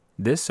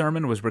This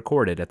sermon was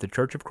recorded at the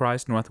Church of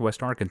Christ,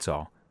 Northwest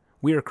Arkansas.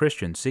 We are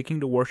Christians seeking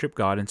to worship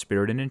God in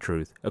spirit and in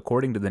truth,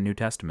 according to the New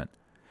Testament.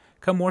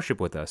 Come worship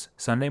with us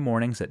Sunday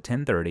mornings at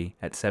 10:30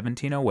 at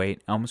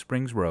 1708 Elm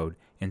Springs Road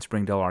in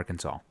Springdale,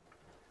 Arkansas.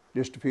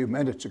 Just a few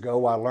minutes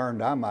ago, I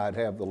learned I might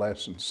have the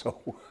lesson,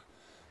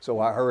 so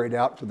I hurried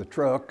out to the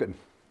truck and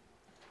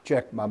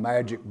checked my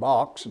magic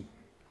box, and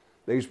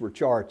these were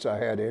charts I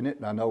had in it.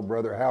 And I know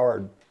Brother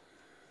Howard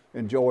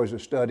enjoys a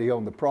study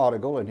on the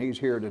prodigal, and he's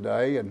here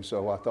today, and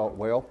so I thought,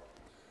 well,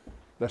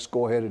 let's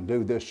go ahead and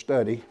do this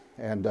study.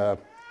 And I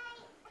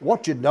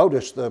want you to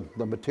notice the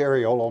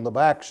material on the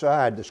back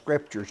side, the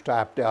scriptures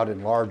typed out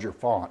in larger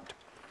font.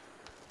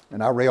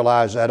 And I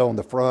realize that on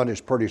the front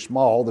is pretty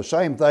small. The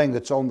same thing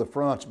that's on the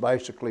front's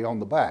basically on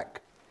the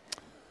back.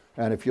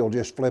 And if you'll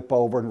just flip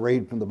over and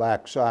read from the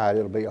back side,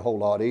 it'll be a whole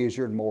lot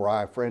easier and more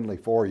eye-friendly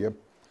for you.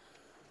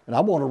 And I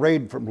want to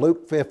read from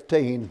Luke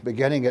 15,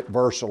 beginning at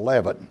verse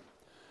 11.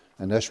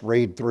 And let's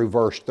read through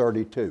verse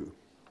 32.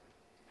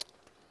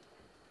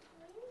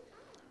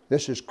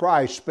 This is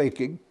Christ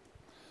speaking.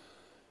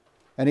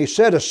 And he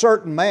said, a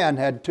certain man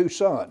had 2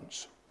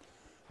 sons.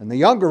 And the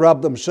younger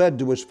of them said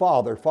to his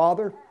father,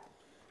 Father,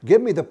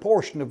 give me the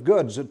portion of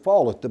goods that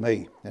falleth to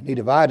me. And he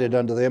divided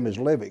unto them his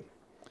living.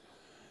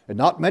 And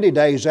not many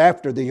days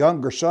after, the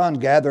younger son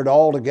gathered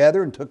all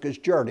together and took his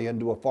journey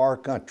into a far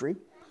country,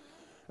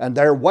 and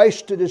there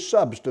wasted his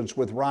substance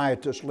with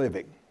riotous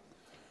living.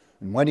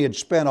 And when he had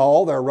spent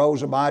all, there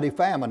arose a mighty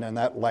famine in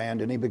that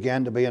land, and he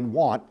began to be in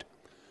want.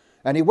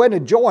 And he went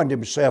and joined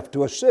himself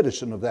to a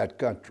citizen of that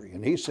country,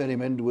 and he sent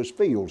him into his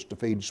fields to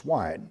feed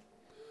swine.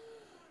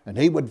 And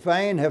he would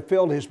fain have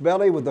filled his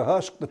belly with the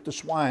husk that the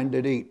swine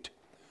did eat,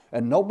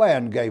 and no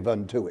man gave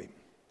unto him.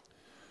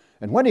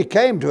 And when he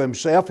came to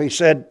himself, he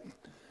said,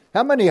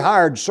 how many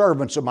hired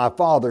servants of my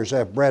father's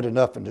have bread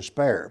enough and to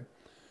spare?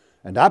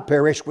 And I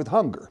perish with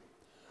hunger.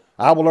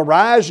 I will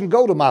arise and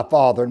go to my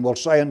father, and will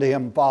say unto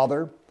him,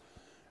 Father,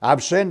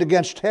 I've sinned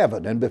against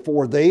heaven and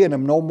before thee, and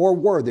am no more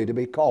worthy to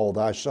be called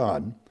thy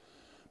son.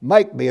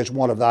 Make me as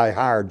one of thy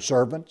hired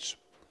servants.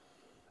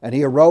 And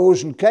he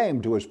arose and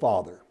came to his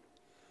father.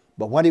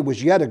 But when he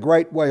was yet a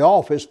great way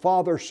off, his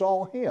father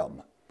saw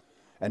him,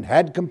 and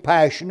had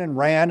compassion, and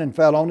ran and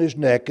fell on his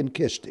neck and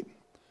kissed him.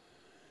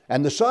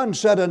 And the son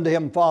said unto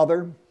him,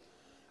 Father,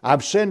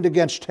 I've sinned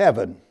against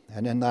heaven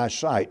and in thy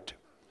sight,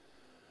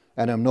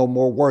 and am no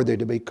more worthy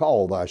to be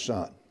called thy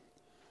son.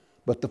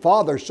 But the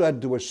father said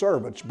to his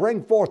servants,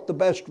 bring forth the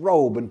best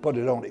robe and put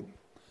it on him,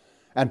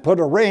 and put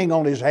a ring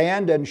on his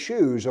hand and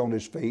shoes on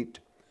his feet,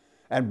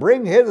 and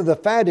bring hither the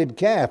fatted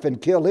calf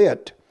and kill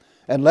it,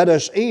 and let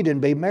us eat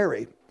and be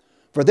merry.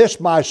 For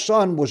this my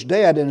son was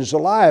dead and is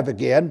alive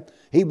again.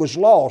 He was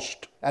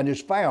lost and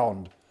is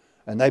found.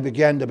 And they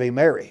began to be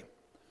merry.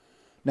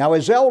 Now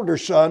his elder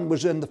son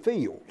was in the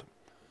field.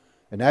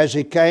 And as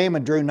he came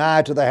and drew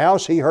nigh to the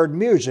house, he heard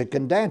music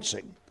and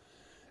dancing.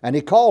 And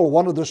he called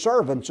one of the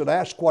servants and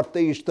asked what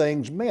these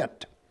things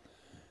meant.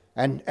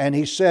 And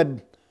he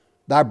said,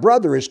 thy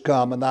brother is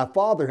come, and thy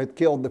father hath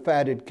killed the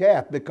fatted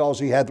calf, because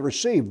he hath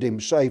received him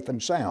safe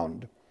and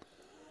sound.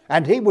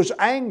 And he was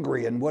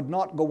angry and would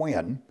not go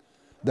in.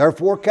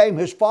 Therefore came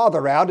his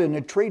father out and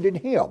entreated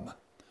him.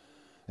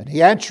 And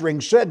he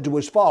answering said to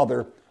his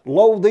father,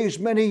 lo, these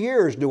many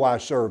years do I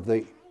serve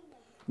thee,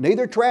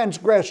 neither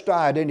transgressed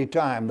I at any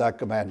time thy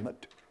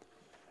commandment.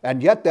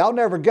 And yet thou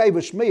never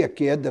gavest me a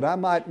kid that I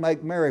might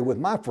make merry with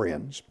my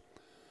friends.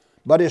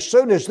 But as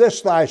soon as this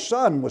thy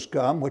son was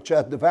come, which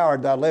hath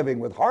devoured thy living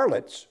with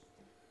harlots,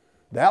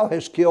 thou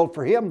hast killed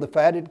for him the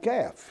fatted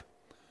calf.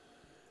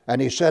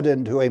 And he said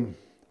unto him,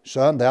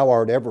 Son, thou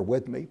art ever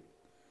with me,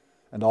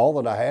 and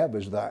all that I have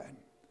is thine.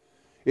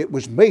 It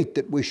was meet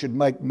that we should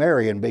make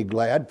merry and be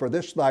glad, for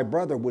this thy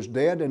brother was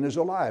dead and is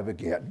alive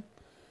again,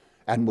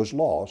 and was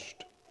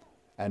lost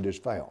and is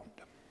found.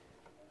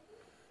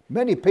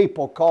 Many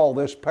people call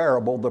this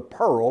parable the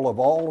pearl of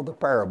all of the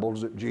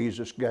parables that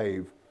Jesus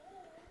gave.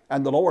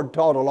 And the Lord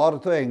taught a lot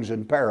of things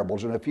in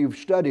parables, and if you've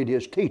studied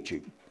his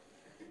teaching,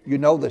 you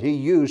know that he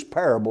used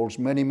parables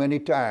many, many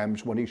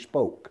times when he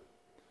spoke.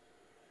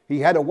 He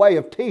had a way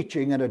of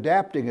teaching and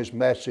adapting his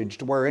message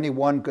to where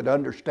anyone could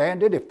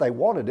understand it if they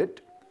wanted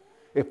it,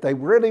 if they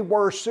really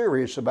were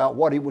serious about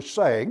what he was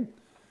saying,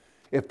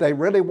 if they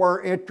really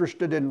were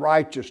interested in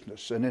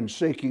righteousness and in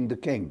seeking the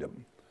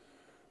kingdom.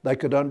 They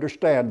could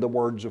understand the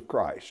words of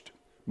Christ.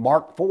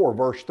 Mark 4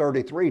 verse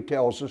 33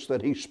 tells us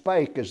that he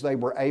spake as they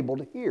were able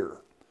to hear.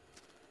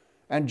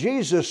 And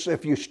Jesus,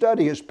 if you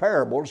study his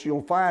parables,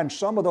 you'll find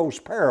some of those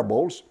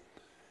parables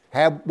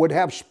would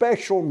have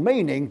special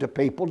meaning to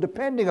people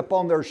depending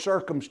upon their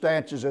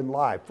circumstances in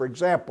life. For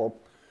example,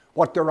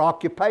 what their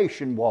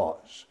occupation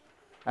was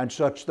and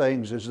such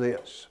things as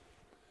this.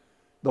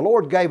 The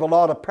Lord gave a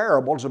lot of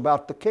parables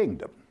about the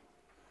kingdom.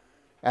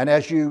 And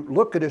as you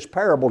look at his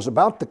parables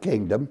about the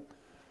kingdom,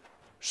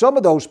 some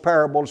of those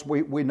parables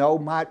we know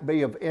might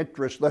be of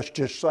interest, let's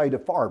just say, to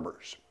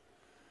farmers.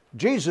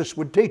 Jesus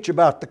would teach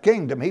about the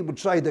kingdom. He would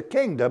say the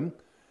kingdom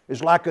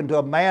is like unto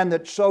a man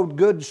that sowed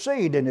good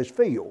seed in his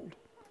field.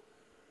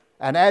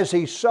 And as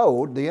he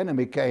sowed, the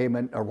enemy came,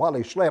 or while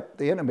he slept,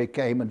 the enemy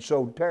came and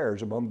sowed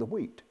tares among the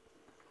wheat.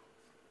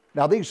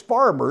 Now these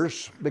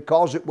farmers,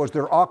 because it was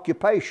their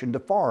occupation to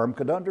farm,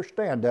 could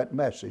understand that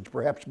message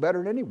perhaps better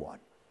than anyone.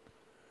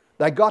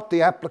 They got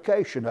the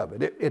application of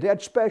it. It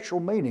had special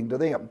meaning to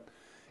them.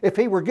 If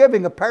he were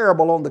giving a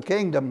parable on the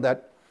kingdom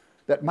that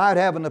might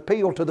have an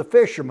appeal to the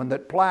fishermen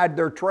that plied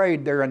their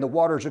trade there in the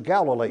waters of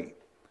Galilee,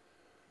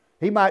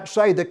 he might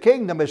say the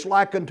kingdom is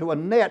likened to a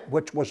net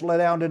which was let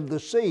out into the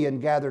sea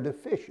and gathered of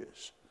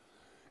fishes.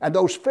 And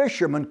those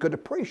fishermen could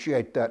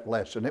appreciate that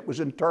lesson. It was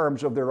in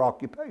terms of their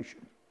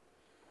occupation.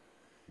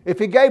 If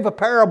he gave a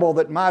parable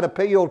that might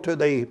appeal to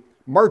the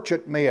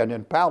merchantmen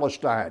in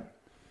Palestine,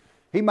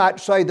 he might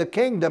say the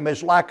kingdom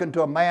is likened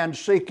to a man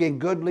seeking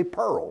goodly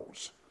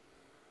pearls,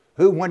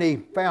 who when he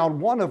found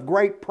one of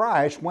great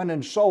price went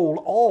and sold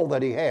all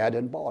that he had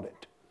and bought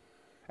it.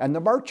 And the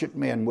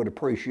merchantmen would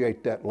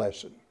appreciate that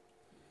lesson.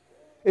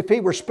 If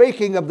he were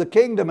speaking of the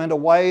kingdom in a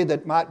way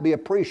that might be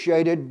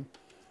appreciated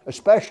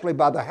especially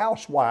by the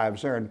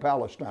housewives there in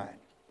Palestine,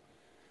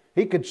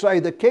 he could say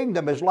the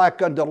kingdom is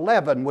like unto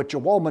leaven which a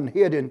woman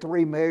hid in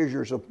 3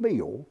 measures of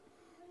meal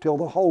till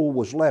the whole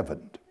was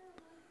leavened.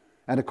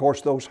 And of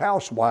course those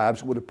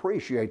housewives would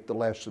appreciate the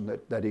lesson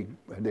that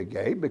he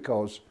gave,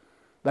 because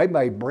they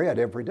made bread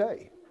every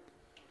day.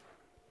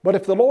 But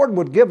if the Lord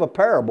would give a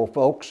parable,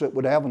 folks, it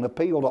would have an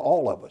appeal to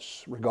all of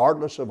us,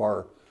 regardless of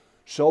our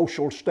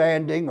social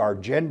standing, our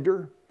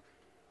gender,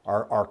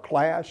 our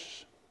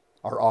class,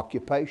 our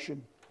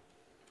occupation.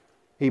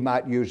 He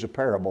might use a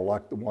parable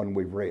like the one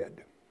we've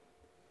read.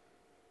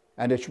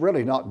 And it's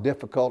really not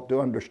difficult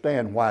to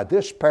understand why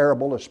this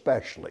parable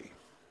especially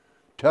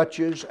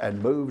touches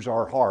and moves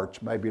our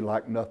hearts maybe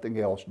like nothing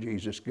else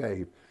Jesus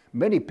gave.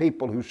 Many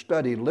people who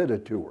study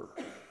literature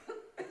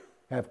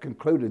have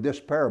concluded this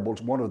parable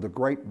is one of the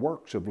great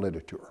works of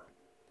literature.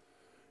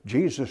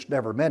 Jesus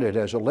never meant it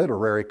as a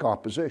literary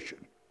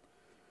composition,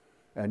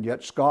 and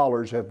yet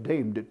scholars have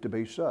deemed it to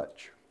be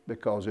such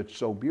because it's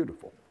so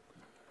beautiful.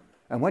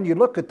 And when you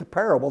look at the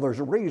parable, there's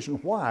a reason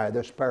why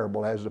this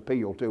parable has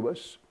appeal to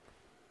us.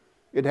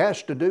 It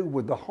has to do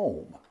with the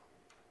home.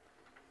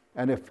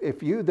 And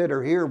if you that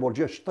are here will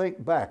just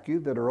think back, you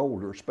that are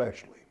older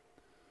especially,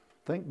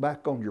 think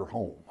back on your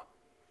home.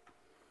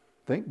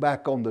 Think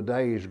back on the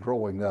days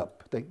growing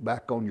up. Think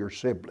back on your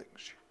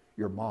siblings,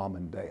 your mom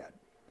and dad.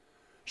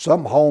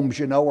 Some homes,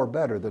 you know, are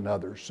better than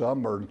others.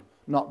 Some are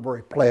not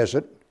very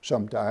pleasant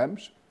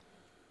sometimes.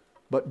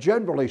 But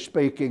generally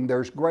speaking,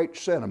 there's great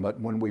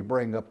sentiment when we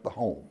bring up the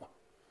home.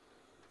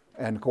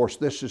 And of course,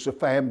 this is a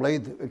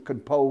family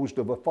composed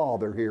of a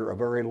father here, a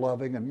very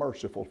loving and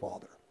merciful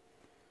father.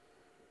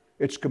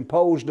 It's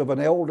composed of an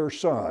elder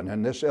son,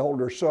 and this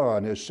elder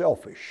son is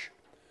selfish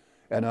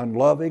and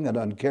unloving and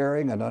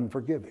uncaring and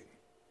unforgiving.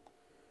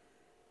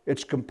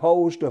 It's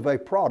composed of a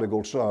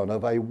prodigal son,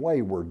 of a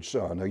wayward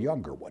son, a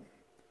younger one,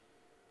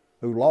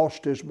 who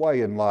lost his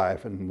way in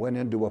life and went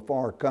into a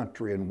far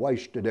country and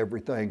wasted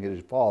everything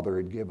his father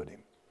had given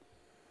him.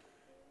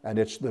 And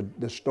it's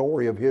the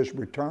story of his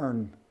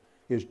return,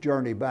 his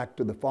journey back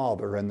to the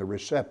Father, and the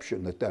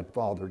reception that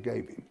father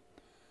gave him.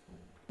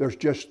 There's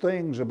just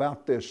things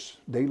about this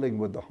dealing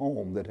with the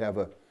home that have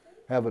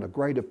a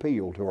great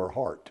appeal to our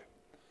heart.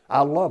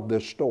 I love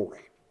this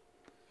story.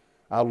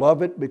 I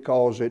love it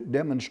because it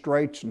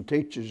demonstrates and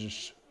teaches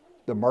us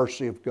the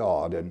mercy of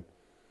God, and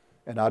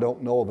I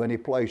don't know of any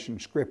place in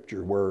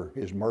Scripture where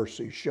His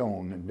mercy is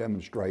shown and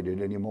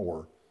demonstrated any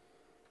more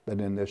than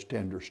in this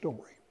tender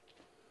story.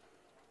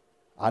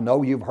 I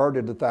know you've heard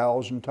it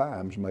 1,000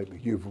 times, maybe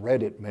you've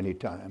read it many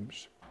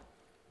times,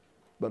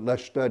 but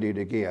let's study it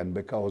again,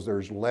 because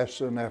there's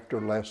lesson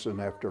after lesson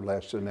after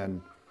lesson, and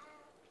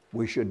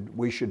we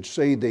should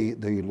see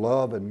the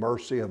love and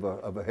mercy of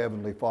a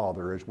Heavenly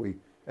Father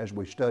as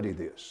we study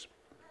this.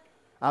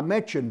 I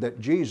mentioned that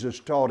Jesus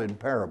taught in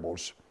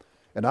parables,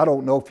 and I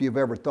don't know if you've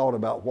ever thought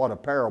about what a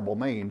parable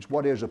means.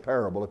 What is a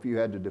parable if you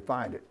had to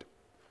define it?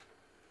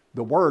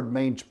 The word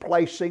means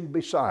placing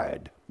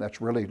beside.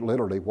 That's really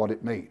literally what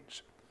it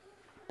means.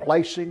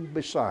 Placing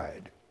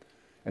beside.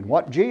 And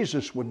what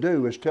Jesus would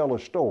do is tell a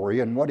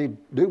story, and what He'd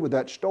do with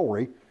that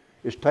story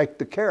is take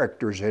the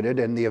characters in it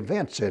and the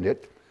events in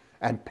it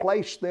and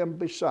place them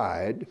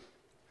beside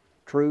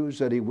truths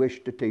that He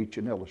wished to teach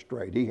and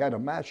illustrate. He had a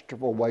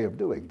masterful way of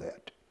doing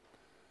that.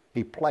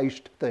 He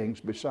placed things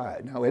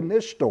beside. Now in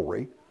this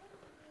story,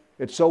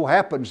 it so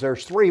happens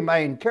there's 3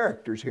 main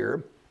characters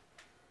here.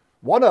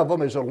 One of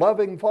them is a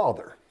loving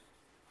father.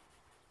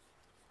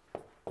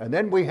 And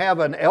then we have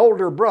an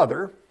elder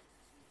brother,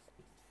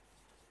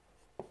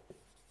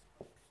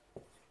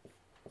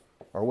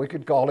 or we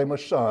could call him a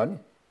son.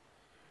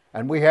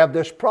 And we have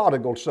this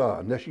prodigal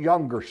son, this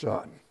younger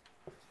son.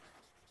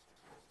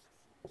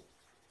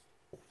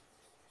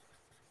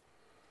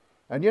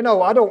 And you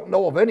know, I don't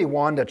know of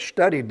anyone that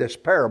studied this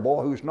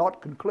parable who's not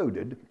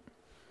concluded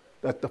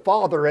that the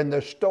father in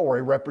this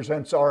story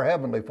represents our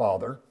Heavenly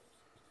Father,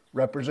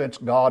 represents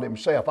God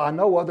Himself. I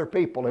know other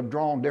people have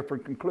drawn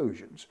different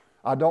conclusions.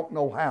 I don't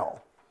know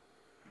how.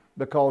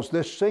 because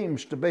this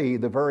seems to be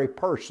the very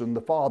person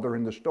the Father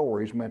in the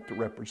story is meant to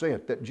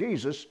represent, that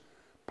Jesus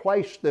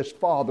placed this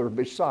Father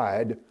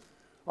beside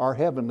our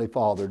Heavenly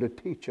Father to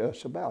teach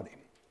us about Him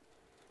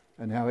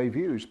and how He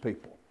views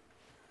people.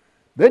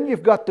 Then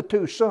you've got the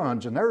two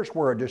sons, and there's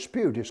where a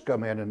dispute has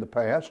come in the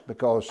past,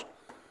 because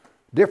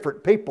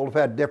different people have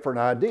had different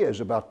ideas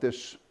about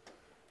these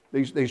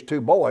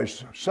two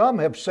boys. Some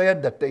have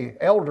said that the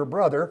elder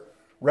brother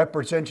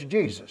represents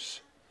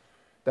Jesus,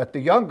 that the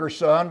younger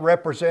son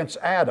represents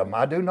Adam.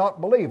 I do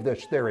not believe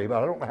this theory,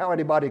 but I don't know how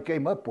anybody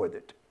came up with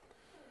it,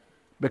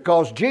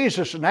 because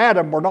Jesus and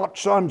Adam were not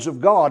sons of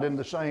God in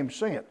the same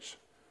sense.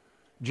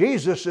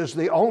 Jesus is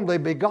the only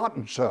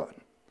begotten Son.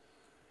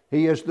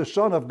 He is the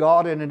Son of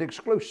God in an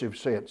exclusive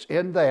sense,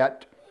 in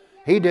that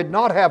He did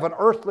not have an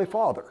earthly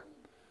father.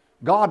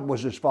 God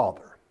was His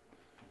father.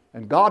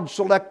 And God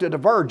selected a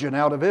virgin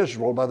out of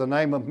Israel by the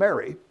name of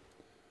Mary,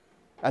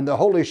 and the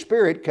Holy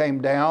Spirit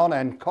came down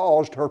and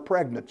caused her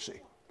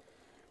pregnancy,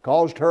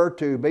 caused her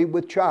to be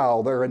with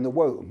child there in the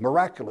womb,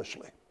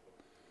 miraculously.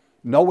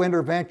 No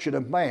intervention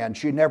of man.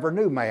 She never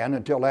knew man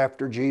until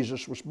after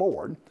Jesus was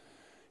born.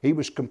 He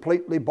was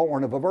completely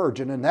born of a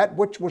virgin, and that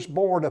which was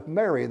born of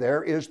Mary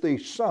there is the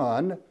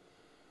Son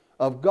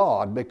of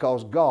God,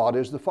 because God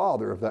is the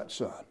Father of that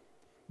Son,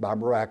 by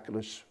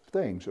miraculous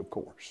things, of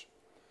course.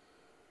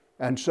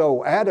 And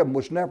so Adam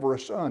was never a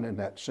son in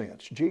that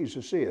sense.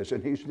 Jesus is,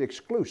 and He's the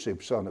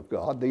exclusive Son of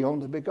God, the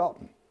only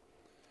begotten.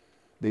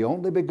 The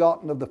only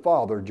begotten of the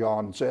Father,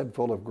 John said,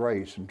 full of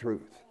grace and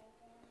truth.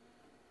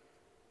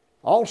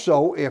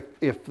 Also,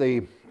 if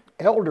the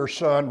elder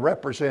son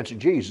represents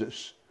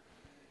Jesus,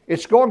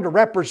 it's going to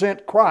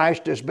represent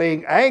Christ as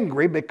being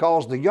angry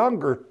because the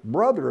younger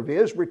brother of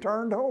his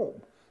returned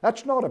home.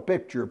 That's not a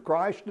picture of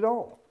Christ at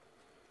all.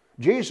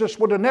 Jesus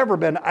would have never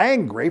been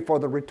angry for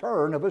the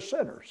return of a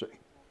sinner, see?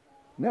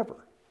 Never.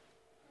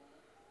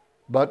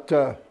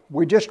 But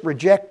we just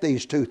reject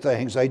these two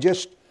things.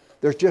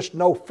 There's just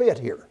no fit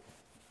here.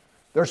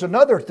 There's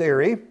another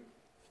theory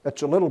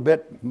that's a little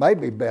bit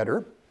maybe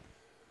better,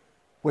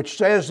 which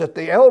says that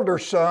the elder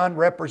son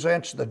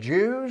represents the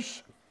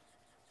Jews,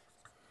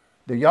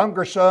 the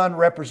younger son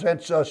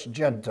represents us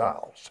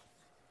Gentiles.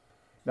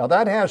 Now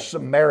that has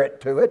some merit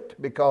to it,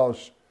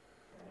 because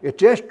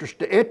it's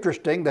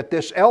interesting that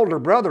this elder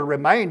brother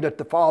remained at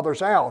the father's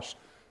house.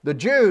 The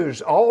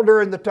Jews, all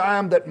during the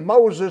time that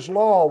Moses'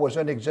 law was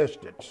in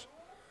existence,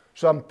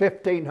 some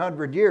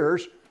 1,500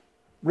 years,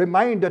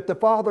 remained at the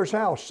father's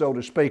house, so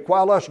to speak,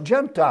 while us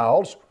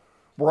Gentiles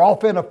were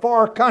off in a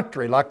far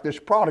country, like this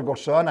prodigal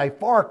son, a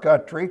far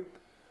country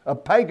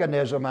of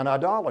paganism and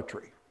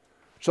idolatry.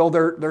 So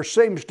there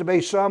seems to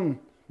be some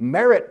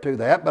merit to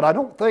that, but I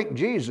don't think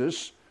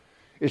Jesus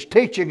is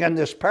teaching in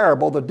this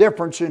parable the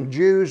difference in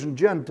Jews and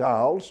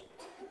Gentiles,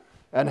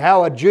 and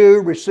how a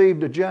Jew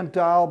received a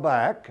Gentile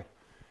back,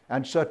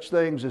 and such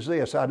things as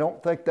this. I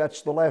don't think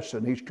that's the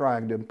lesson He's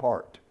trying to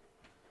impart.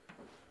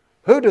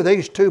 Who do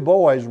these two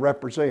boys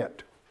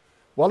represent?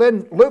 Well,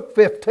 in Luke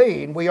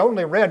 15, we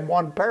only read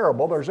one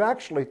parable. There's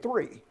actually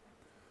three.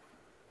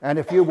 And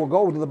if you will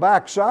go to the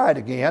back side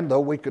again,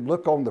 though we could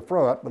look on the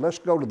front, but let's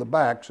go to the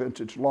back since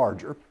it's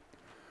larger.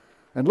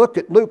 And look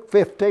at Luke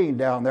 15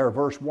 down there,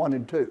 verse 1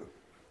 and 2.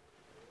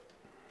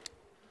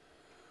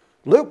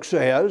 Luke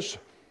says,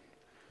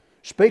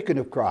 speaking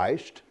of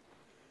Christ,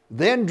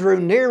 then drew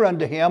near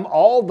unto Him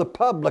all the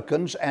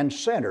publicans and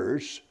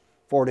sinners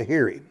for to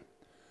hear Him.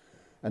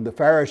 And the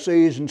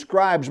Pharisees and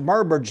scribes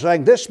murmured,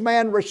 saying, This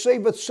man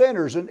receiveth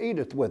sinners and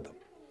eateth with them.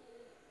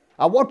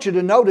 I want you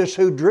to notice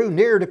who drew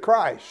near to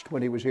Christ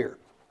when He was here,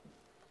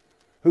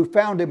 who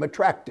found Him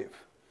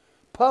attractive.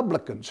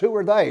 Publicans, who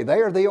are they?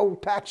 They are the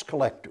old tax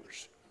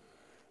collectors.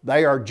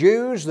 They are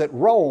Jews that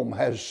Rome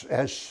has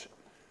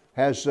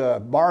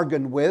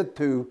bargained with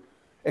to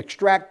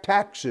extract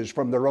taxes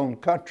from their own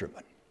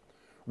countrymen.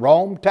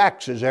 Rome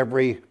taxes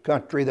every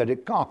country that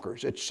it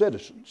conquers, its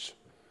citizens.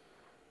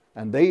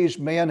 And these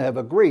men have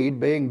agreed,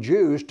 being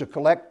Jews, to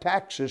collect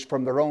taxes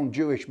from their own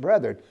Jewish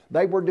brethren.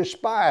 They were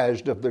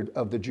despised of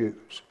the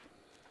Jews,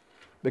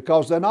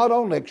 because they not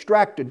only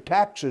extracted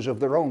taxes of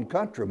their own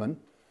countrymen,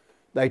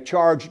 they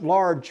charged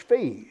large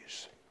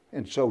fees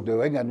in so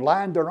doing and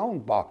lined their own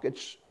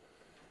pockets.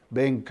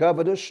 Being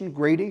covetous and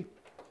greedy,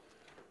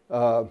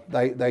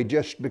 they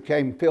just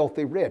became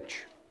filthy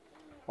rich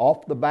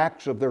off the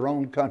backs of their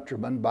own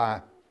countrymen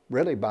by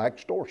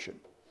extortion,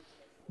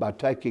 by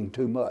taking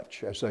too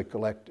much as they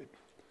collected.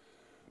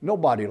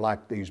 Nobody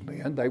liked these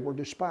men. They were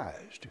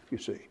despised, you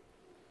see.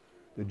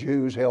 The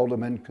Jews held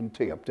them in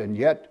contempt. And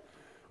yet,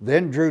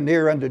 then drew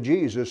near unto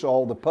Jesus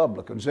all the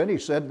publicans. Then He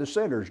said the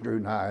sinners drew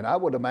nigh. And I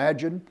would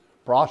imagine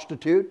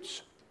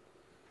prostitutes,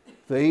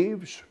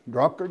 thieves,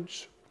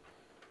 drunkards,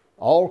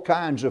 all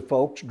kinds of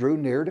folks drew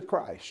near to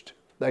Christ.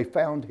 They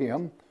found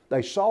Him.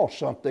 They saw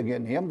something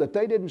in Him that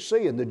they didn't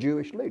see in the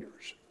Jewish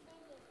leaders.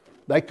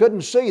 They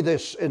couldn't see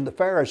this in the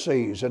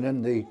Pharisees and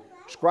in the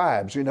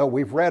scribes. You know,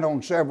 we've read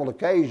on several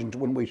occasions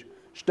when we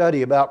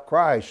study about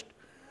Christ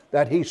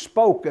that He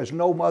spoke as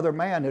no other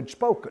man had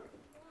spoken.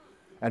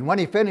 And when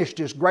he finished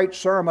his great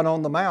Sermon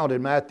on the Mount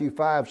in Matthew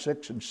 5,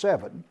 6, and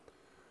 7,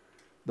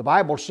 the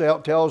Bible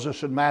tells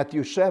us in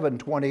Matthew 7,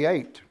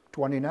 28,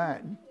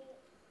 29,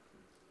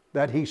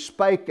 that he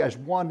spake as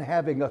one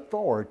having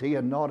authority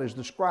and not as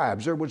the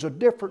scribes. There was a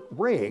different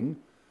ring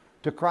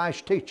to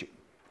Christ's teaching.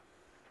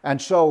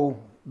 And so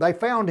they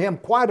found him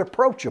quite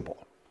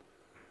approachable.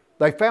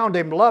 They found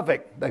him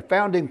loving. They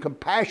found him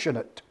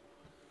compassionate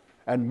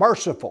and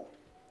merciful.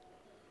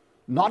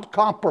 Not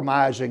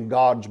compromising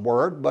God's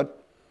word,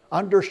 but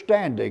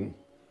understanding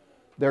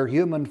their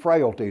human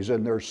frailties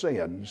and their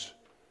sins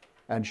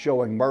and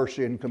showing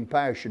mercy and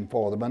compassion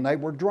for them. And they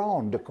were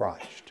drawn to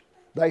Christ.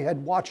 They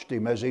had watched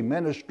him as he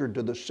ministered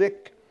to the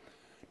sick,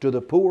 to the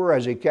poor,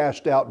 as he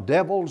cast out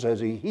devils, as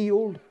he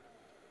healed.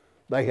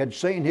 They had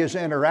seen his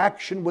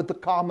interaction with the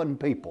common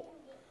people,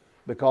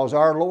 because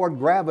our Lord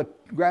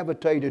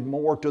gravitated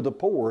more to the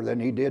poor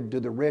than he did to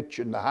the rich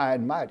and the high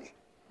and mighty.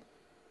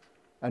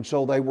 And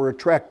so they were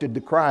attracted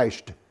to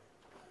Christ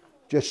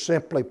just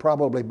simply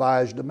probably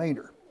by his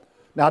demeanor.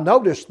 Now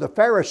notice the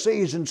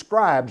Pharisees and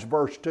scribes,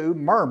 verse 2,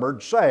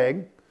 murmured,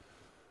 saying,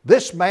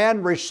 "This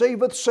man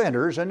receiveth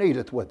sinners and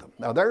eateth with them."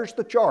 Now there's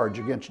the charge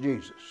against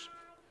Jesus.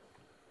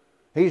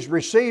 He's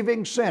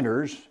receiving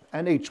sinners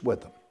and eats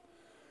with them.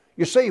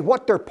 You see,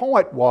 what their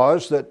point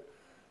was that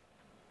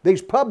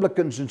these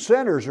publicans and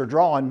sinners are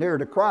drawing near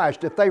to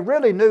Christ. If they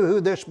really knew who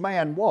this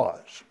man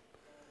was,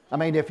 I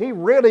mean, if he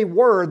really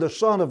were the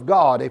Son of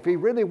God, if he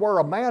really were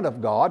a man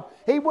of God,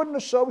 he wouldn't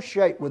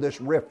associate with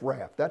this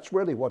riffraff. That's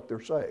really what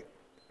they're saying.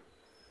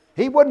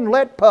 He wouldn't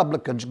let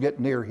publicans get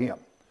near him.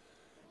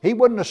 He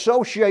wouldn't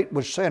associate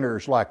with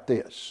sinners like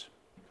this.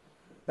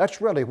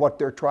 That's really what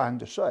they're trying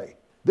to say.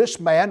 This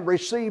man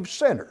receives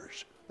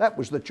sinners. That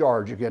was the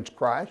charge against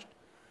Christ.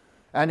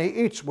 And he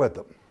eats with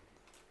them.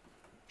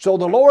 So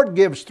the Lord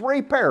gives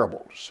 3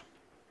 parables.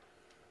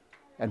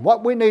 And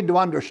what we need to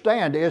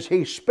understand is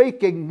he's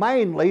speaking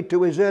mainly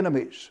to his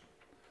enemies.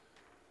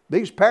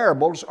 These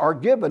parables are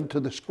given to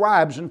the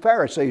scribes and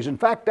Pharisees. In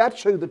fact,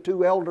 that's who the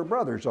 2 elder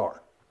brothers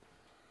are.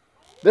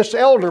 This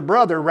elder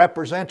brother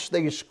represents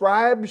these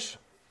scribes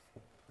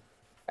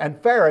and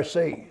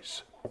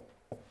Pharisees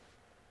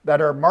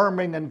that are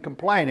murmuring and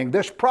complaining.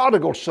 This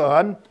prodigal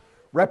son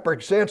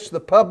represents the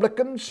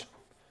publicans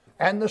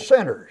and the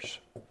sinners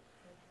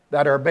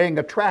that are being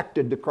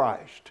attracted to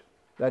Christ,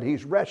 that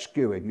he's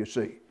rescuing, you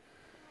see.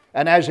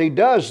 And as he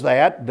does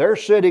that, they're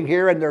sitting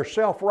here in their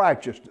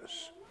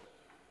self-righteousness,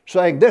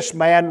 saying, "This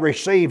man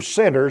receives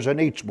sinners and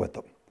eats with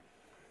them."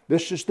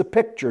 This is the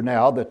picture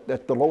now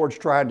that the Lord's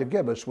trying to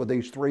give us with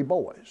these 3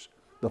 boys.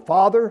 The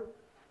father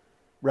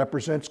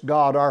represents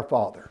God our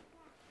Father.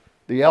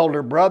 The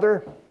elder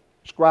brother,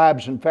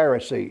 scribes and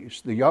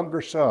Pharisees. The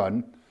younger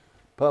son,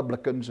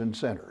 publicans and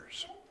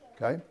sinners.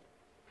 Okay?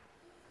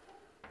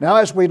 Now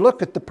as we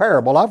look at the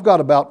parable, I've got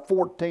about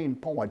 14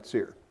 points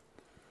here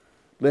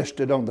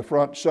listed on the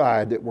front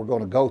side that we're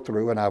going to go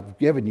through, and I've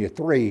given you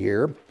 3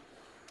 here.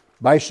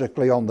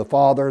 Basically on the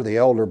father, the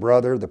elder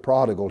brother, the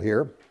prodigal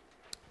here.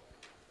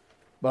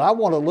 But I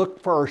want to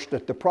look first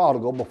at the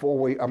prodigal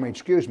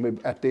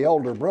at the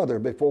elder brother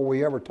before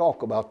we ever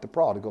talk about the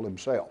prodigal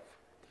himself.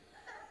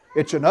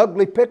 It's an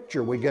ugly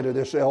picture we get of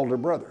this elder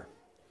brother.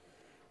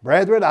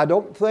 Brethren, I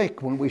don't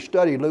think when we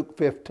study Luke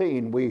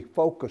 15 we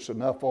focus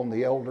enough on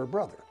the elder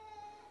brother.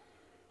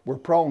 We're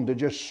prone to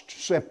just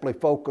simply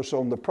focus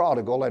on the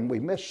prodigal, and we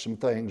miss some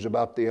things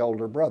about the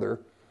elder brother,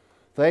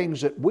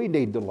 things that we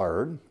need to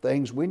learn,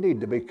 things we need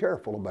to be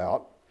careful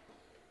about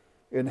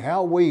in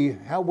how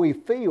we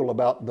feel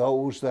about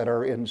those that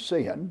are in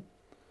sin,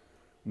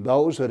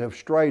 those that have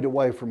strayed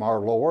away from our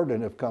Lord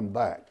and have come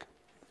back.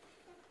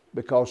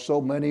 Because so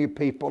many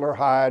people are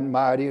high and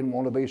mighty and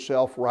want to be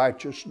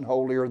self-righteous and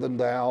holier than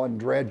thou and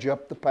dredge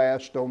up the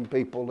past on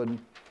people and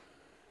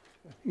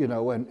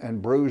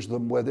bruise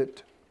them with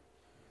it.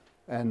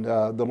 And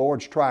the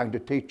Lord's trying to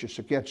teach us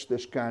against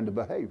this kind of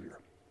behavior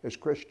as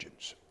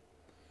Christians,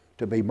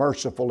 to be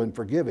merciful and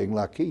forgiving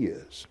like he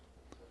is.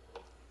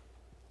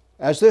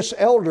 As this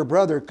elder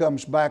brother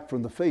comes back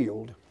from the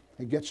field,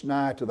 he gets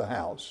nigh to the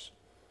house.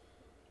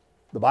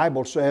 The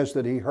Bible says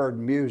that he heard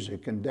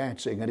music and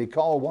dancing, and he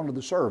called one of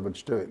the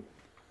servants to him.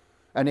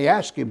 And he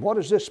asked him, "What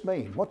does this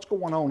mean? What's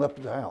going on up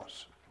at the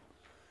house?"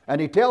 And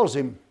he tells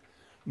him,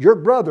 "Your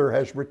brother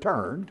has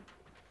returned.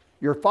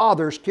 Your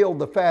father's killed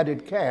the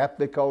fatted calf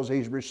because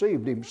he's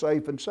received him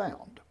safe and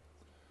sound."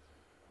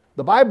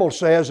 The Bible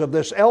says of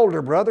this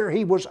elder brother,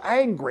 he was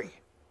angry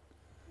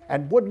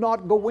and would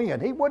not go in.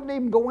 He wouldn't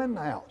even go in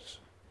the house.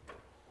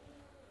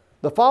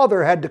 The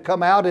father had to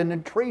come out and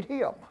entreat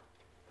him.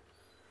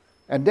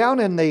 And down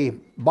in the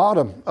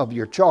bottom of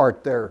your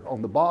chart there,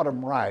 on the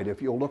bottom right,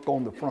 if you'll look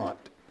on the front,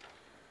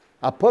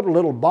 I put a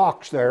little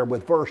box there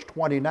with verse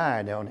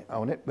 29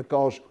 on it,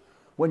 because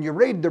when you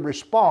read the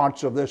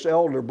response of this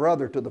elder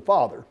brother to the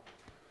father,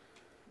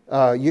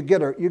 you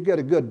get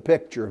a good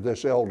picture of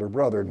this elder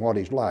brother and what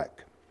he's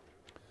like.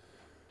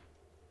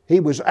 He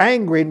was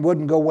angry and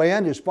wouldn't go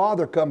in. His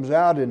father comes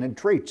out and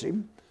entreats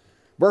him.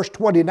 Verse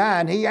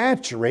 29, he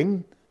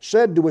answering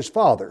said to his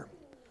father,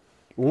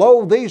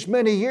 Lo, these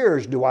many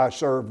years do I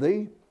serve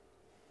thee,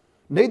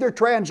 neither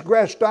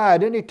transgressed I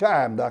at any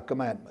time thy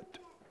commandment.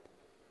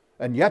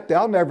 And yet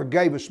thou never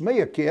gavest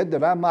me a kid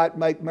that I might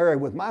make merry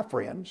with my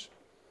friends.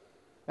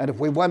 And if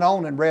we went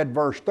on and read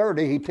verse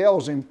 30, he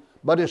tells him,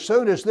 but as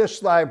soon as this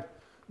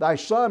thy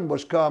son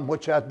was come,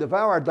 which hath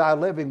devoured thy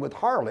living with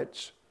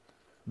harlots,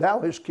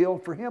 thou hast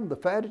killed for him the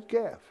fatted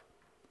calf.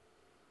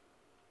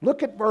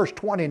 Look at verse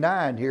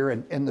 29 here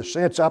in the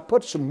sense, I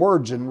put some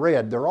words in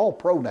red. They're all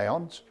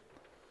pronouns,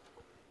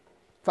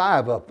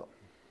 5 of them.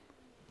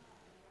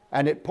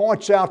 And it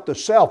points out the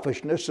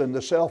selfishness and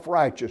the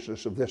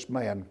self-righteousness of this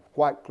man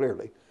quite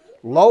clearly.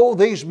 Lo,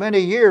 these many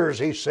years,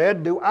 he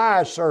said, do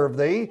I serve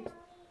thee,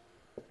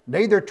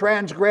 neither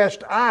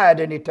transgressed I at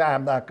any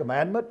time thy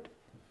commandment.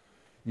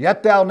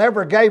 Yet thou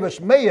never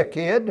gavest me a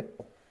kid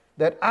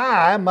that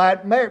I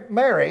might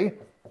marry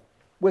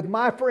with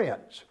my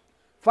friends.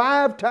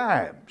 5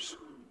 times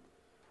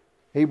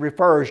he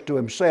refers to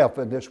himself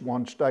in this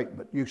one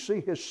statement. You see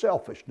his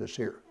selfishness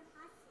here,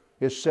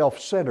 his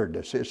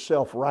self-centeredness, his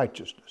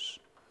self-righteousness.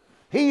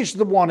 He's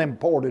the one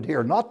imported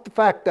here, not the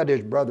fact that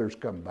his brothers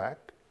come back.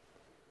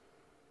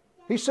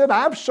 He said,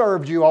 I've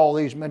served you all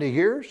these many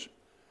years.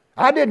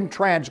 I didn't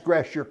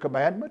transgress your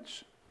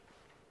commandments.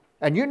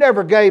 And you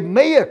never gave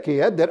me a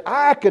kid that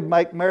I could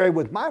make merry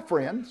with my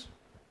friends.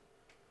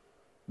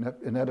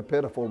 Isn't that a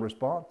pitiful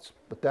response?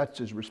 But that's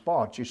his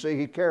response. You see,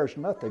 he cares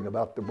nothing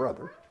about the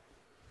brother.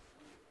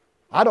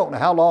 I don't know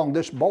how long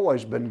this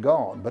boy's been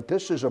gone, but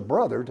this is a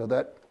brother to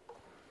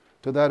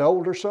that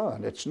older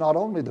son. It's not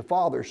only the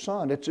father's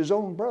son, it's his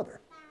own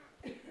brother.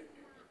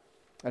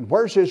 And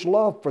where's his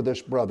love for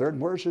this brother, and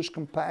where's his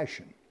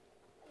compassion?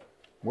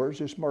 Where's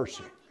his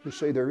mercy? You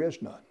see, there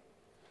is none.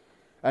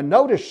 And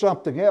notice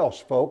something else,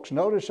 folks.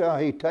 Notice how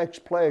he takes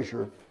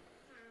pleasure,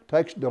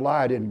 takes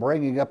delight in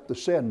bringing up the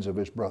sins of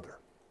his brother.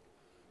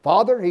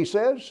 Father, he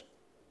says,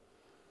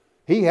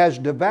 he has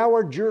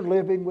devoured your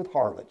living with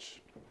harlots.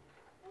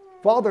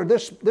 Father,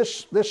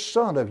 this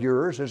son of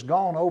yours has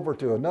gone over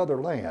to another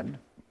land.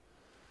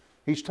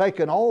 He's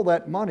taken all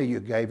that money you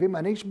gave him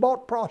and he's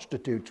bought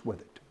prostitutes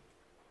with it.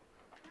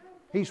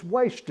 He's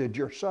wasted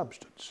your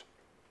substance.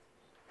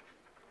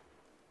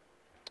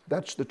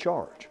 That's the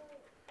charge.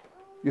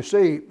 You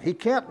see, he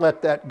can't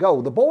let that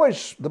go. The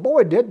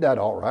boy did that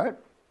all right.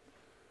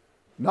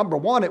 Number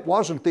one, it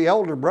wasn't the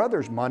elder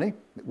brother's money.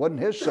 It wasn't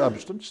his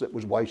substance that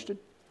was wasted.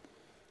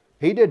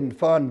 He didn't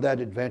fund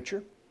that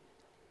adventure.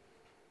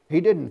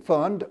 He didn't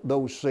fund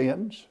those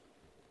sins.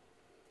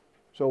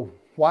 So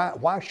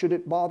why should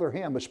it bother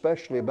him,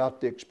 especially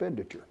about the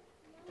expenditure?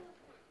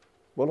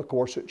 Well, of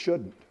course it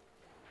shouldn't.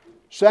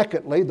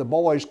 Secondly, the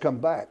boy's come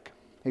back.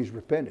 He's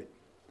repented.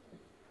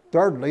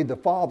 Thirdly, the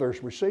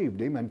father's received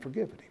him and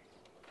forgiven him.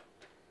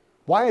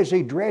 Why is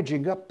he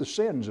dredging up the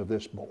sins of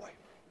this boy?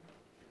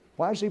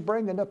 Why is he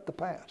bringing up the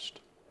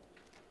past?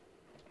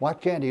 Why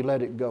can't he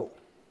let it go?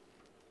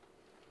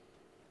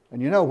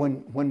 And you know,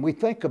 when we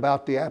think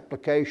about the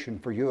application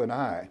for you and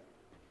I,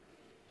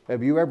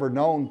 have you ever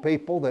known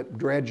people that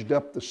dredged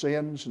up the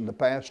sins and the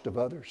past of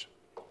others?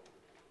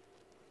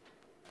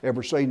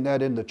 Ever seen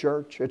that in the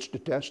church? It's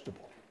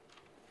detestable.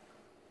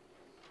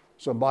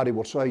 Somebody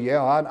will say,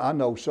 yeah, I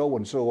know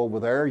so-and-so over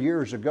there.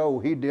 Years ago,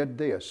 he did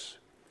this.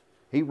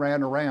 He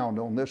ran around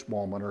on this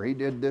woman, or he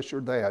did this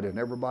or that, and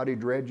everybody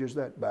dredges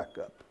that back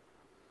up,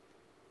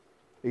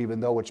 even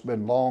though it's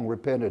been long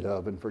repented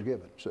of and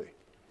forgiven, see.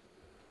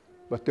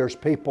 But there's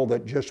people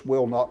that just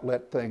will not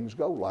let things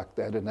go like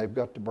that, and they've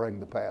got to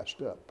bring the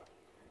past up.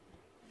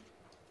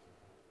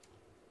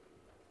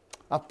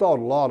 I've thought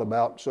a lot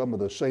about some of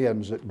the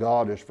sins that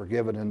God has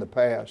forgiven in the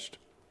past.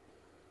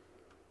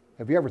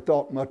 Have you ever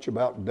thought much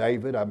about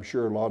David? I'm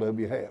sure a lot of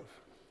you have.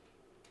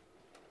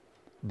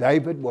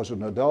 David was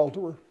an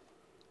adulterer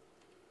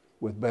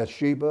with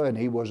Bathsheba, and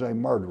he was a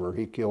murderer.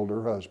 He killed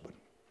her husband.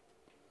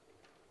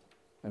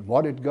 And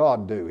what did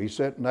God do? He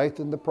sent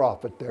Nathan the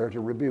prophet there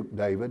to rebuke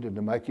David and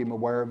to make him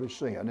aware of his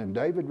sin, and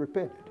David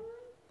repented.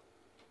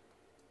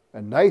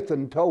 And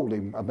Nathan told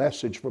him a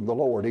message from the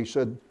Lord. He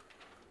said,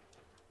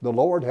 the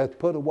Lord hath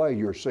put away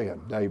your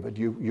sin, David.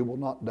 You will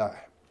not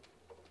die.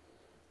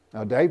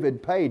 Now,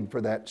 David paid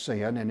for that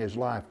sin in his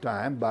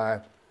lifetime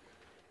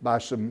by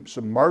some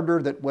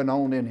murder that went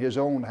on in his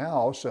own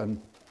house,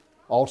 and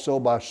also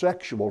by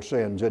sexual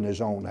sins in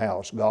his own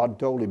house. God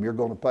told him, you're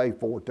going to pay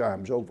 4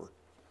 times over.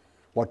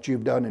 What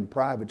you've done in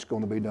private is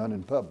going to be done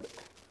in public.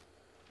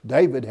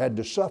 David had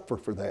to suffer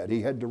for that.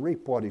 He had to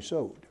reap what he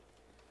sowed.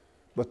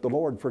 But the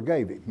Lord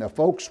forgave him. Now,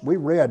 folks, we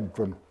read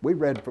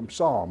from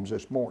Psalms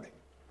this morning.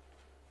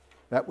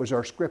 That was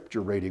our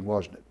scripture reading,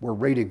 wasn't it? We're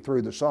reading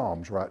through the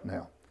Psalms right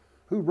now.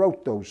 Who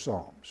wrote those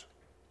Psalms?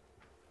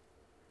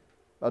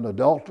 An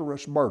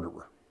adulterous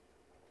murderer.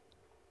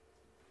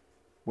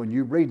 When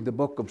you read the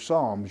book of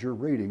Psalms, you're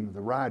reading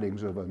the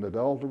writings of an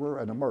adulterer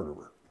and a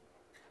murderer.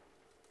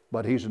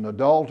 But he's an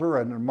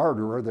adulterer and a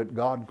murderer that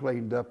God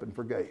cleaned up and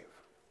forgave.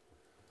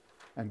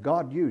 And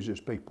God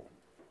uses people.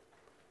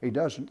 He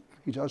doesn't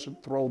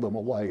throw them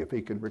away if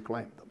he can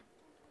reclaim them.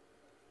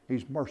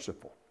 He's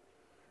merciful.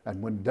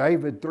 And when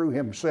David threw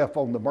himself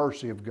on the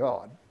mercy of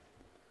God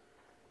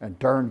and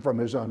turned from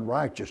his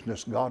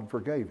unrighteousness, God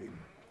forgave him.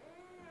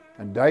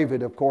 And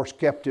David, of course,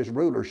 kept his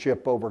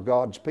rulership over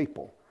God's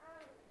people.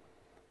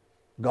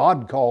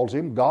 God calls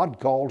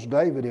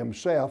David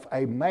himself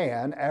a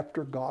man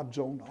after God's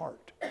own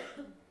heart.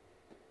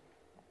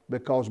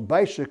 Because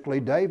basically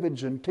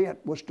David's intent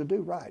was to do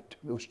right.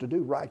 It was to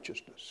do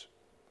righteousness.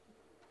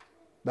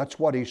 That's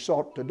what he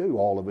sought to do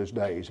all of his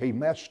days. He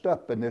messed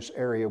up in this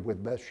area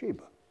with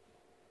Bathsheba.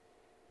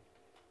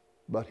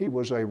 But he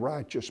was a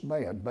righteous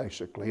man,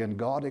 basically, and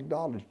God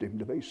acknowledged him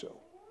to be so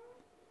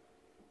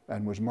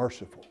and was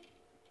merciful.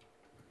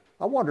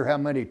 I wonder how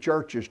many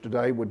churches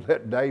today would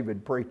let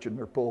David preach in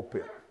their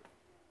pulpit.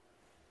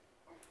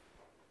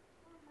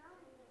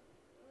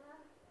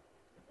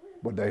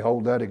 Would they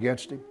hold that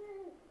against him?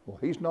 Well,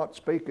 he's not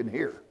speaking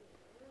here.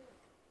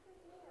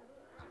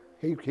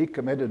 He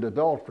committed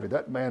adultery.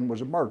 That man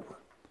was a murderer.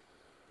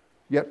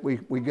 Yet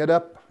we get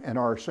up in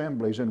our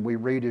assemblies and we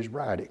read his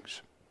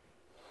writings.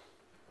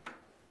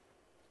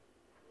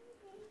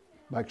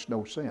 Makes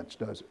no sense,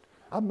 does it?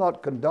 I'm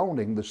not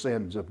condoning the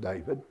sins of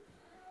David,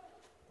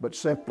 but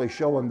simply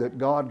showing that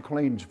God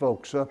cleans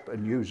folks up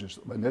and uses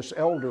them. And this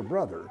elder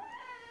brother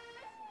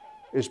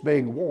is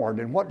being warned.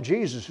 And what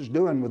Jesus is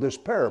doing with this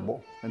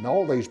parable, and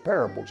all these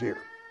parables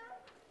here,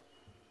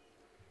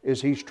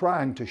 is he's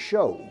trying to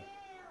show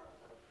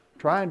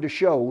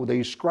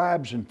these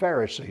scribes and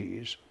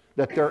Pharisees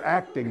that they're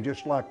acting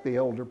just like the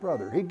elder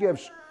brother. He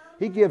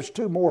gives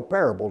two more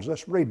parables.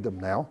 Let's read them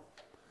now.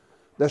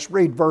 Let's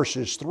read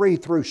verses 3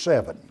 through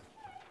 7.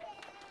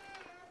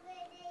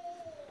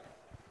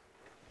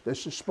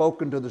 This is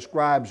spoken to the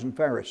scribes and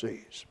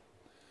Pharisees.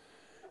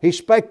 He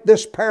spake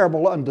this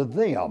parable unto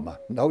them.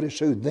 Notice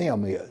who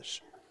them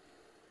is.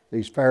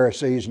 These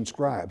Pharisees and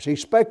scribes. He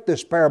spake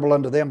this parable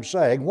unto them,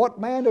 saying, What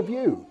man of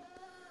you,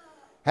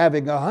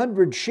 having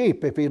 100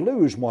 sheep, if he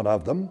lose one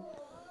of them,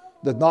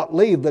 doth not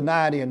leave the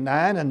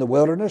 99 in the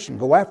wilderness, and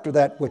go after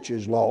that which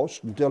is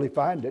lost, until he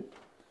find it?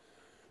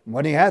 And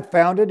when he hath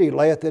found it, he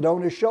layeth it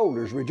on his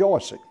shoulders,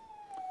 rejoicing.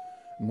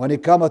 And when he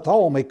cometh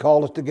home, he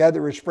calleth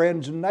together his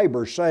friends and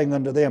neighbors, saying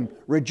unto them,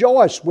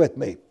 Rejoice with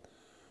me,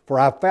 for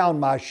I have found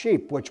my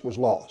sheep which was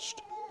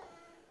lost.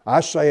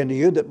 I say unto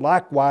you that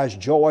likewise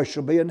joy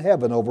shall be in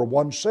heaven over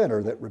one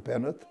sinner that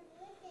repenteth,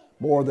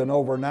 more than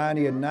over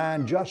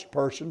 99 just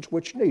persons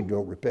which need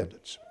no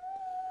repentance.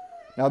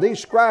 Now these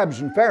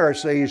scribes and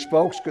Pharisees,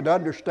 folks, could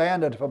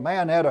understand that if a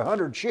man had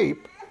 100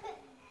 sheep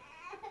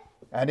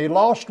and he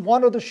lost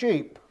one of the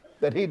sheep,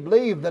 that he'd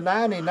leave the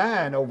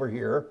 99 over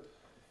here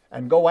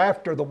and go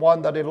after the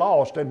one that he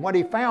lost. And when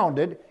he found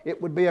it,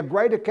 it would be a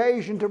great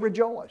occasion to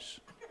rejoice.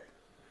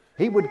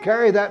 He would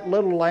carry that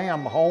little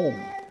lamb home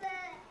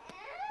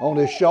on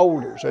his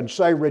shoulders and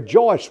say,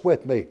 Rejoice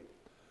with me.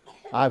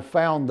 I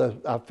found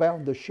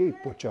the sheep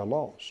which I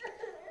lost.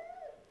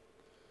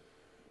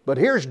 But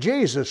here's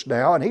Jesus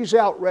now, and he's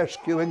out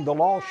rescuing the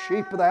lost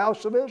sheep of the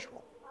house of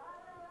Israel.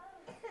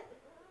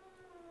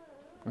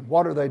 And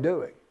what are they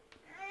doing?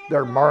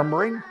 They're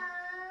murmuring.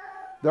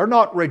 They're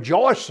not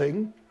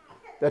rejoicing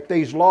that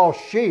these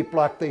lost sheep,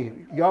 like the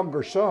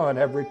younger son,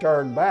 have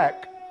returned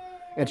back.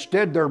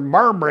 Instead, they're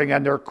murmuring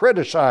and they're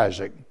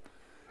criticizing.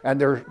 And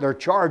they're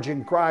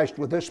charging Christ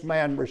with this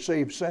man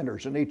received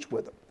sinners and eats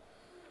with them.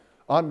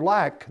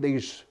 Unlike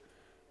these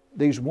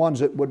ones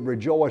that would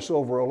rejoice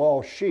over a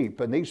lost sheep,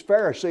 and these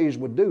Pharisees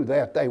would do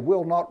that, they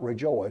will not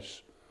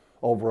rejoice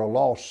over a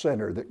lost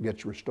sinner that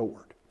gets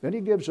restored. Then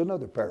he gives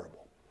another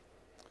parable.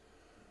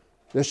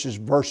 This is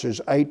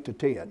verses 8 to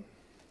 10.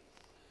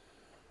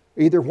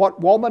 Either what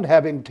woman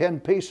having 10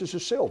 pieces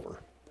of silver,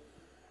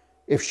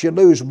 if she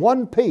lose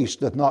one piece,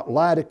 doth not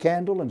light a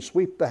candle and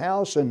sweep the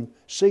house and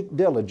seek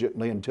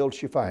diligently until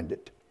she find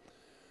it?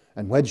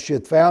 And when she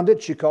hath found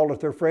it, she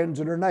calleth her friends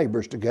and her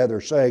neighbors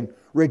together, saying,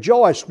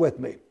 Rejoice with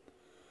me,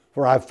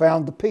 for I have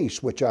found the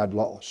piece which I had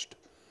lost.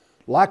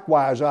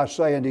 Likewise, I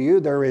say unto you,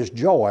 there is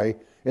joy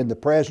in the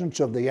presence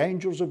of the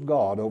angels of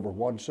God over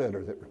one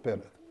sinner that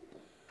repenteth.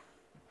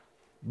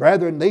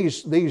 Brethren,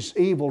 these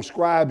evil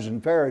scribes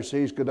and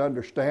Pharisees could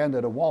understand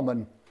that a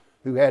woman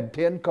who had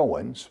 10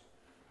 coins,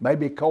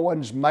 maybe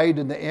coins made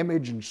in the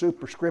image and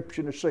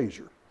superscription of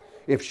Caesar,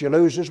 if she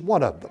loses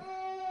one of them,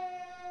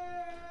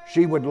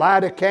 she would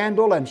light a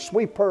candle and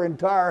sweep her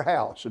entire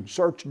house and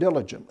search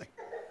diligently.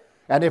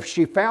 And if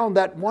she found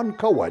that one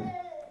coin,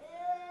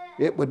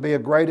 it would be a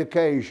great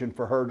occasion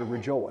for her to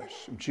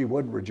rejoice. And she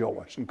would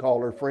rejoice and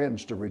call her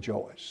friends to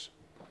rejoice.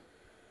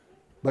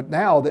 But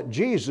now that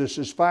Jesus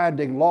is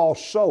finding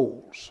lost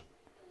souls,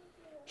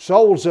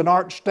 souls that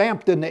aren't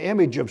stamped in the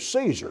image of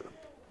Caesar,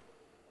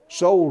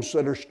 souls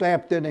that are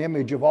stamped in the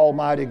image of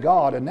Almighty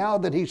God, and now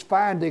that he's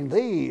finding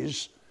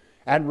these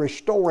and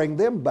restoring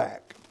them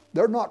back,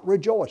 they're not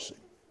rejoicing.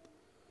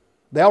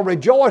 They'll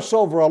rejoice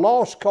over a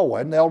lost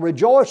coin, they'll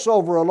rejoice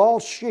over a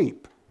lost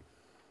sheep,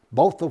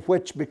 both of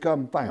which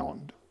become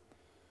found,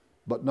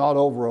 but not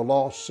over a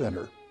lost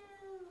sinner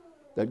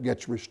that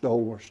gets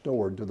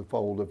restored to the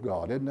fold of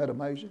God. Isn't that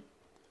amazing?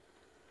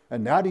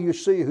 And now do you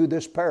see who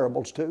this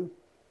parable's to?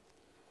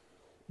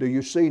 Do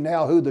you see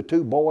now who the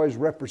two boys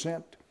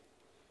represent?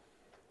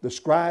 The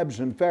scribes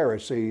and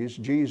Pharisees.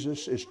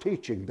 Jesus is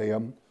teaching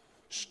them,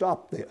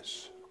 stop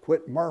this,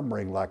 quit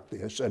murmuring like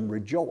this, and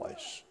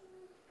rejoice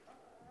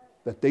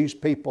that these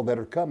people that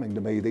are coming to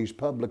me, these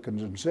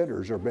publicans and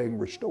sinners, are being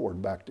restored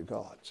back to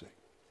God. See?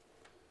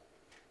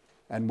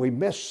 And we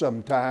miss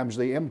sometimes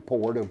the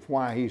import of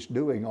why he's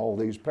doing all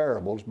these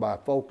parables by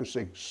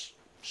focusing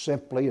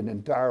simply and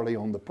entirely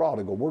on the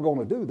prodigal. We're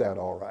going to do that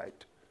all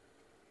right.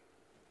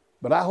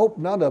 But I hope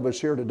none of us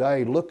here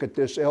today look at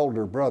this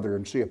elder brother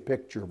and see a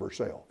picture of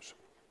ourselves.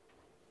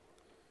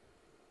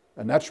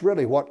 And that's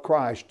really what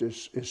Christ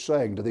is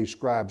saying to these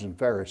scribes and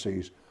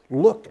Pharisees.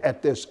 Look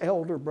at this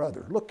elder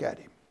brother. Look at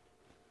him.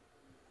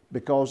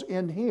 Because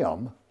in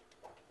him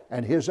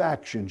and his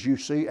actions you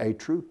see a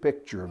true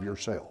picture of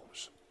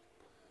yourselves.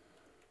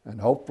 And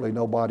hopefully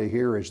nobody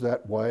here is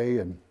that way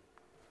and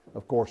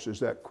of course is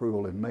that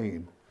cruel and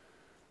mean.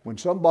 When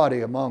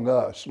somebody among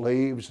us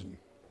leaves and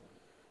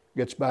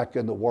gets back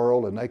in the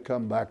world and they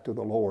come back to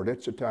the Lord,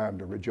 it's a time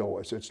to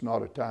rejoice. It's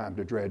not a time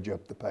to dredge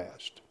up the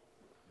past.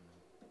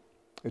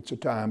 It's a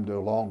time to,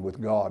 along with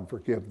God,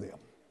 forgive them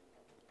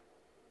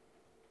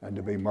and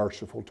to be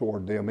merciful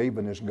toward them,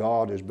 even as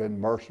God has been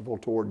merciful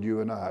toward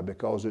you and I,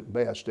 because at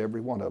best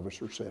every one of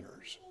us are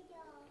sinners.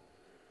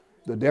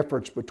 The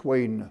difference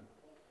between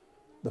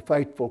the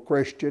faithful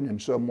Christian and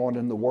someone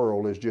in the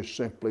world is just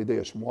simply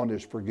this. One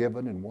is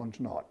forgiven and one's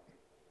not.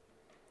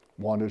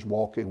 One is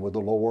walking with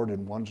the Lord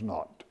and one's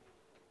not.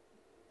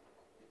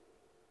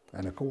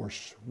 And of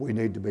course, we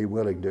need to be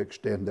willing to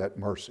extend that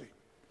mercy.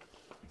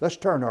 Let's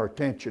turn our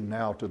attention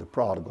now to the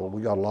prodigal.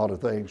 We got a lot of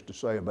things to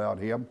say about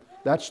him.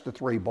 That's the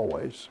three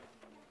boys.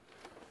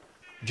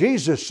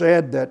 Jesus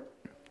said that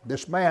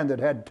this man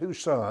that had two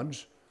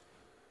sons,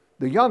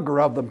 the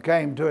younger of them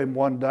came to him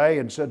one day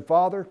and said,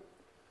 Father,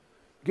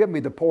 give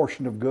me the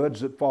portion of goods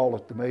that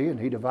falleth to me,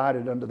 and he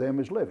divided unto them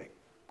his living.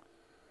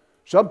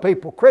 Some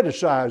people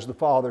criticize the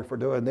father for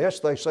doing this.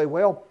 They say,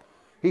 well,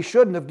 he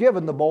shouldn't have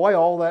given the boy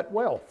all that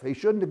wealth. He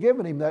shouldn't have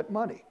given him that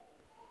money.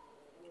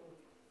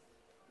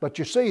 But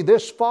you see,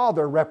 this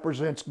father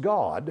represents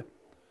God,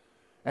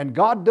 and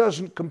God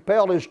doesn't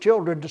compel his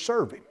children to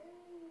serve him.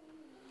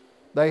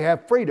 They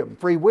have freedom,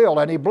 free will,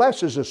 and he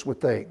blesses us with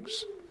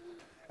things.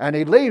 And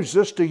he leaves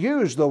us to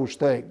use those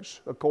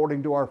things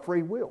according to our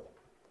free will.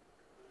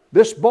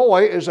 This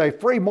boy is a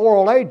free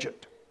moral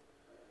agent.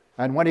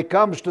 And when he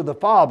comes to the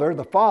father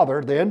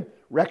then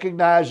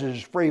recognizes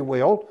his free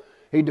will.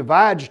 He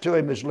divides to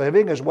him his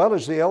living as well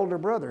as the elder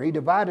brother. He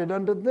divided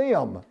unto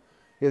them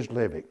his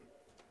living.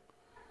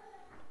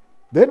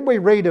 Then we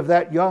read of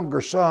that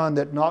younger son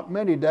that not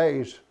many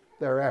days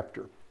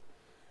thereafter,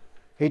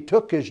 he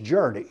took his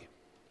journey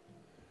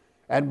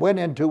and went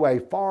into a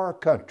far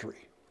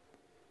country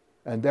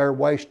and there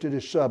wasted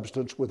his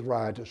substance with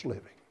riotous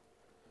living.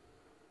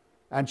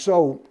 And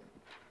so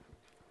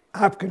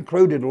I've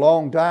concluded a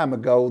long time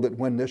ago that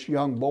when this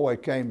young boy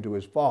came to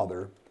his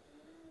father,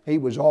 he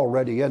was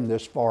already in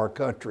this far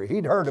country.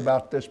 He'd heard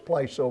about this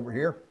place over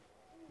here.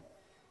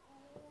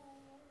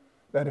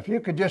 That if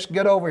you could just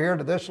get over here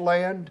to this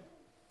land,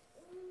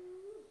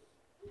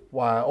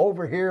 why,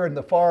 over here in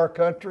the far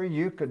country,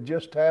 you could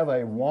just have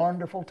a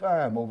wonderful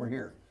time over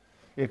here.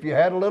 If you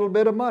had a little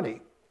bit of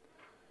money,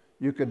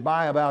 you could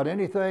buy about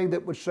anything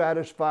that would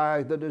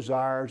satisfy the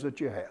desires that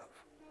you have.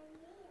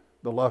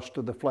 The lust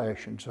of the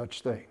flesh and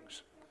such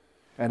things.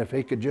 And if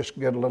he could just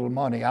get a little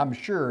money, I'm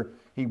sure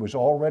he was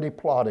already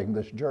plotting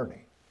this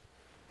journey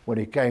when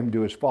he came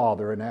to his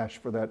father and asked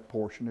for that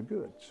portion of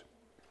goods.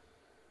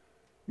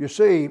 You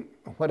see,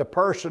 when a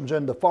person's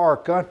in the far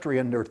country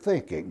and they're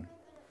thinking,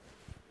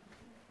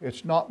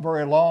 it's not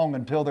very long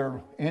until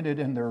they're in it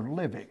in their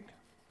living.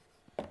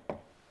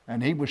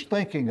 And he was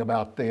thinking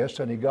about this,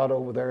 and he got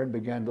over there and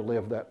began to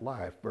live that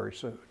life very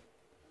soon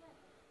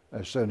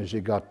as he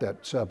got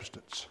that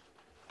substance.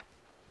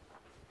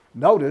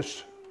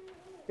 Notice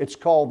it's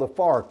called the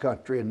far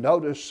country, and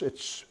notice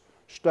it's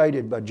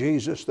stated by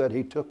Jesus that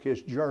he took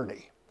his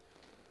journey.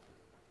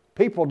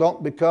 People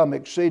don't become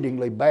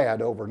exceedingly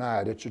bad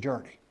overnight. It's a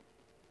journey.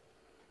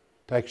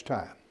 It takes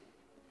time.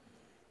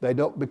 They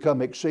don't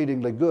become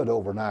exceedingly good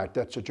overnight.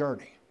 That's a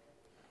journey.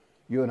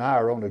 You and I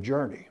are on a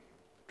journey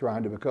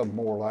trying to become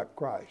more like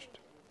Christ.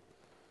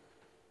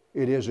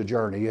 It is a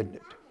journey, isn't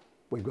it?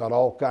 We've got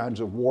all kinds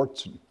of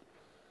warts and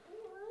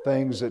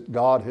things that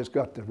God has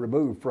got to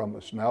remove from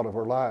us and out of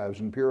our lives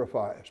and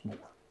purify us more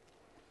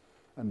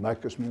and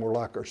make us more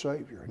like our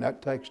Savior. And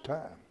that takes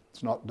time.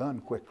 It's not done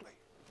quickly.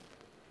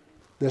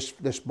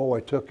 This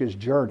boy took his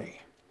journey.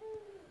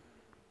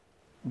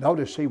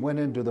 Notice he went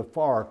into the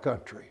far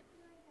country.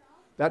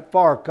 That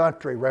far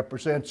country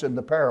represents in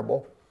the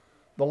parable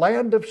the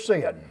land of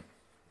sin.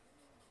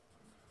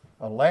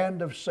 A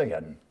land of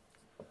sin.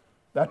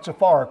 That's a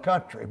far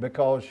country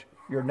because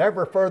you're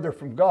never further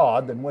from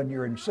God than when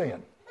you're in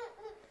sin.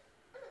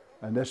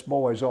 And this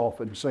boy's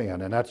off in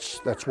sin, and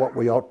that's what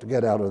we ought to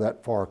get out of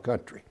that far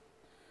country.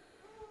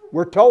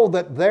 We're told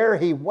that there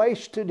he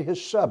wasted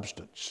his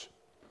substance.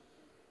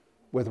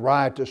 with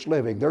riotous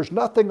living. There's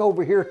nothing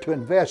over here to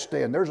invest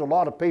in. There's a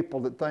lot of people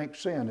that think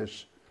sin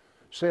is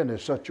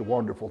such a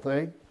wonderful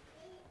thing.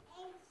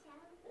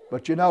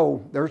 But you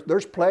know,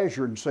 there's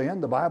pleasure in sin.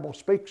 The Bible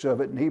speaks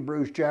of it in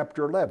Hebrews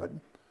chapter 11,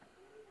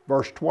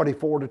 verse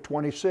 24 to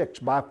 26.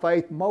 By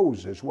faith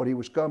Moses, when he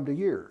was come to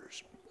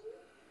years,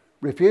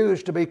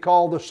 refused to be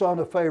called the son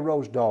of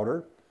Pharaoh's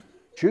daughter,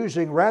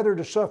 choosing rather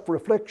to suffer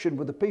affliction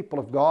with the people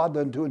of God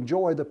than to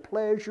enjoy the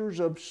pleasures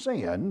of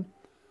sin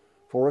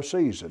for a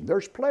season.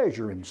 There's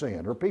pleasure in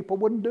sin, or people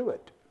wouldn't do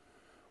it.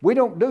 We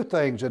don't do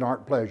things that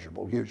aren't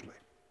pleasurable usually.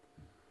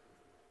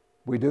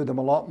 We do them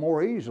a lot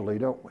more easily,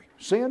 don't we?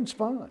 Sin's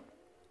fun.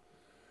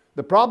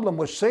 The problem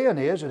with sin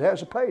is it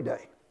has a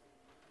payday.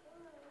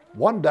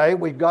 One day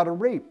we've got to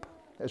reap,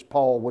 as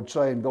Paul would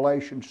say in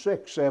Galatians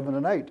 6, 7,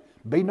 and 8.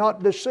 Be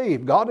not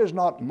deceived. God is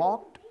not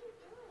mocked.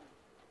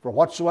 For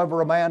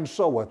whatsoever a man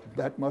soweth,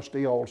 that must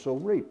he also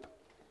reap.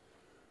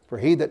 For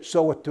he that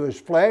soweth to his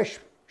flesh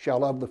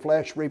shall of the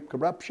flesh reap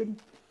corruption,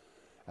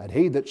 and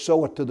he that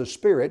soweth to the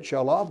Spirit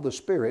shall of the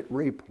Spirit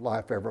reap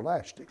life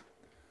everlasting.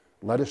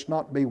 Let us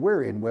not be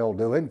weary in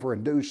well-doing, for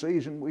in due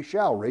season we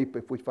shall reap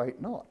if we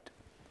faint not.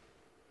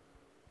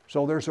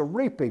 So there's a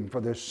reaping for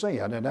this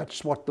sin, and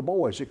that's what the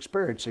boy is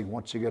experiencing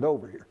once he get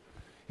over here.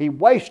 He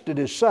wasted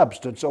his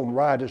substance on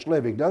riotous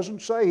living.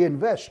 Doesn't say he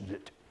invested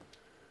it.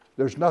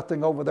 There's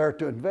nothing over there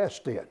to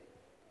invest in.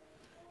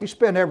 He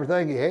spent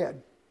everything he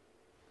had,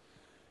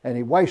 and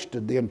he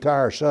wasted the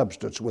entire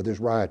substance with his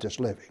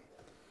riotous living.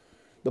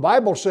 The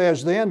Bible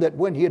says then that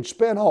when he had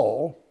spent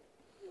all,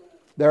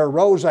 there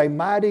arose a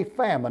mighty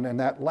famine in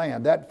that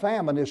land. That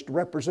famine is to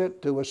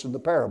represent to us in the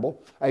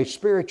parable a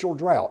spiritual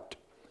drought.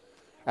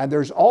 And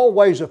there's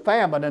always a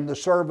famine in the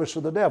service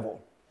of the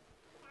devil.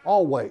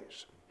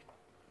 Always.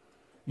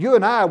 You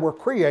and I were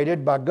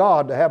created by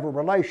God to have a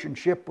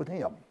relationship with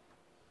Him.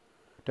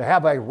 To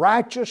have a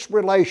righteous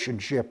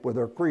relationship with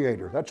our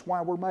Creator. That's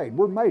why we're made.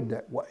 We're made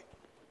that way.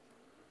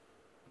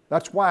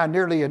 That's why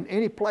nearly in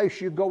any place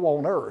you go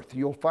on earth,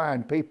 you'll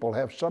find people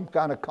have some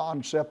kind of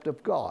concept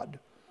of God.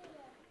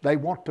 They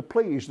want to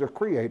please their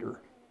Creator,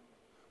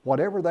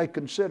 whatever they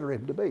consider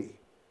Him to be.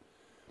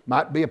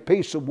 Might be a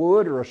piece of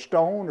wood or a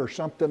stone or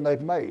something they've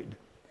made.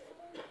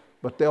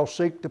 But they'll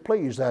seek to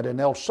please that, and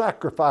they'll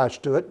sacrifice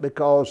to it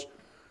because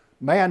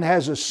man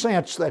has a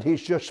sense that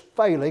he's just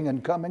failing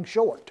and coming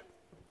short.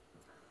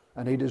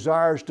 And he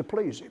desires to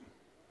please Him.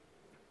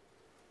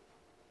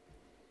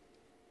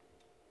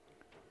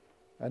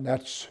 And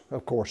that's,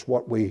 of course,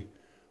 what we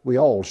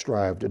all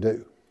strive to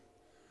do.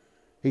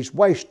 He's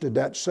wasted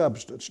that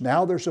substance.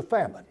 Now there's a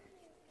famine.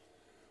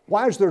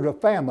 Why is there a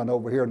famine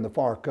over here in the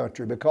far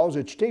country? Because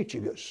it's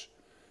teaching us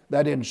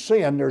that in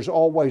sin there's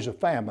always a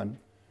famine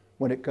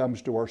when it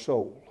comes to our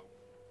soul.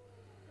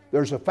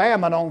 There's a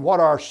famine on what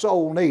our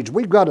soul needs.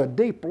 We've got a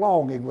deep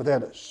longing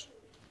within us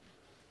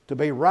to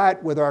be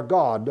right with our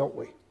God, don't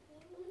we?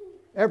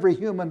 Every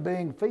human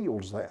being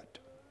feels that.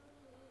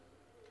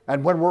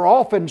 And when we're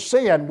off in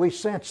sin, we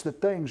sense that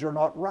things are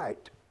not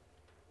right.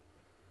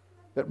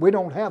 That we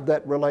don't have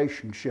that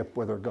relationship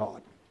with our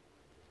God.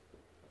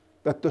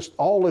 That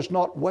all is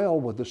not well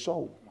with the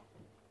soul.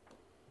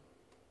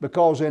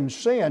 Because in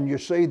sin, you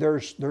see,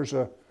 there's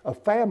a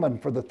famine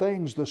for the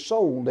things the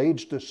soul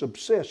needs to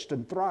subsist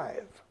and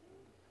thrive.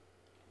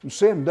 And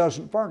sin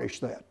doesn't furnish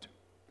that.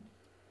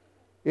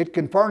 It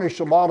can furnish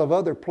a lot of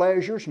other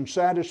pleasures and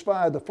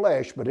satisfy the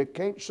flesh, but it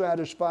can't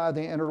satisfy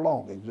the inner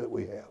longings that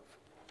we have.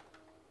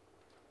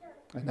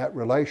 And that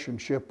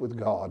relationship with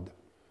God,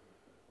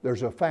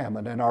 there's a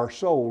famine, and our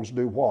souls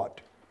do what?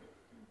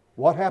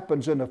 What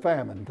happens in a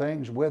famine?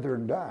 Things wither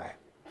and die.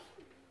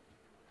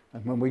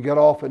 And when we get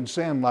off in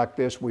sin like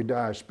this, we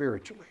die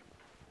spiritually.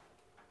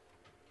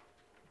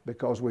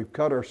 Because we've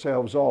cut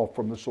ourselves off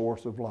from the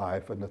source of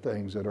life and the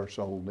things that our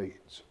soul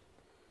needs.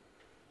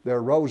 There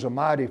arose a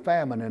mighty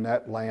famine in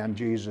that land,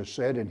 Jesus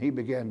said, and he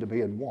began to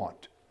be in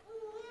want.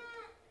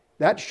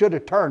 That should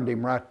have turned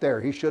him right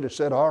there. He should have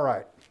said, all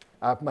right,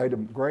 I've made a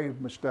grave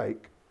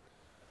mistake.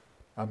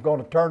 I'm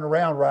going to turn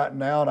around right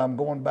now and I'm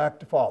going back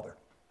to Father.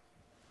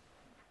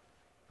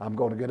 I'm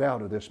going to get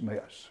out of this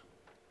mess.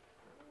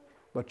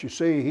 But you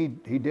see,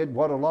 he did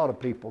what a lot of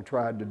people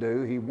tried to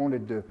do. He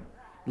wanted to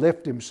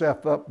lift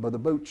himself up by the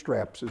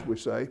bootstraps, as we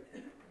say.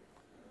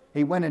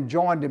 He went and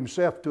joined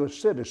himself to a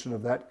citizen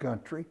of that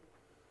country,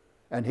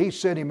 and he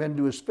sent him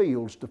into his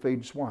fields to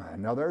feed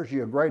swine. Now there's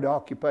a great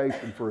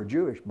occupation for a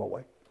Jewish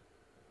boy,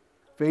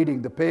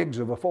 feeding the pigs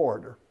of a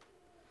foreigner.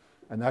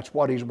 And that's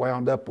what he's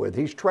wound up with.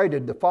 He's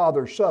traded the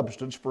father's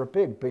substance for a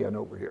pig pen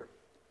over here.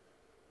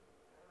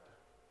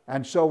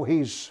 And so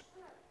he's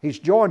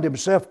joined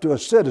himself to a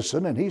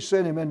citizen, and he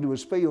sent him into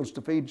his fields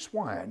to feed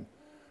swine.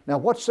 Now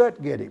what's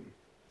that get him?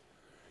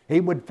 He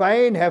would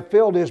fain have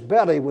filled his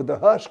belly with the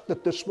husk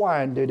that the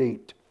swine did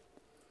eat.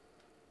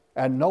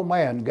 And no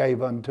man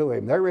gave unto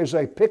him. There is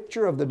a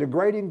picture of the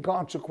degrading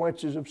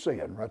consequences of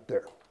sin right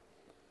there.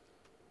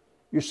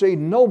 You see,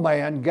 no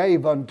man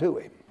gave unto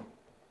him.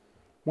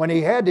 When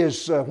he had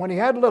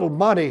a little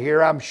money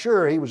here, I'm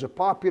sure he was a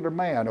popular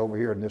man over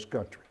here in this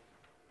country.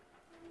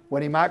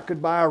 When he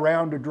could buy a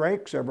round of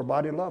drinks,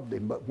 everybody loved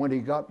him. But when he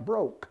got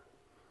broke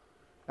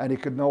and he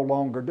could no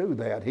longer do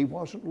that, he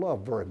wasn't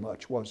loved very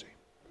much, was he?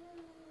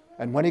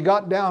 And when he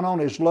got down on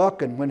his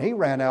luck and when he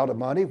ran out of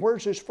money,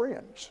 where's his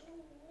friends?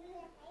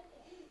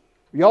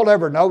 Y'all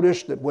ever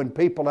notice that when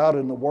people out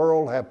in the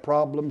world have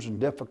problems and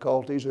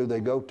difficulties, who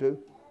they go to?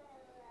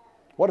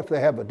 What if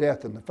they have a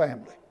death in the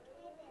family?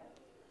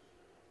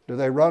 Do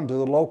they run to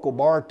the local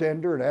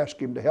bartender and ask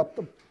him to help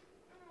them?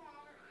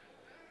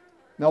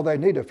 No, they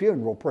need a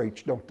funeral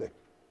preached, don't they?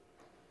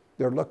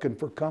 They're looking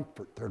for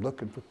comfort. They're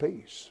looking for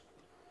peace.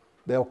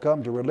 They'll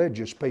come to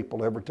religious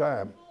people every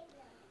time.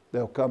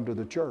 They'll come to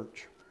the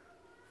church.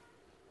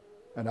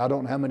 And I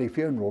don't know how many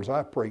funerals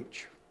I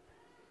preach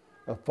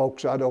of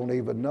folks I don't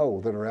even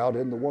know that are out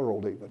in the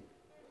world even.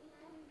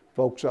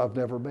 Folks I've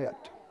never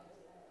met.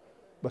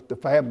 But the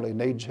family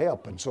needs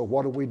help, and so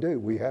what do?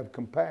 We have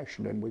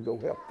compassion and we go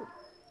help them.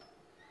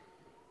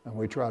 And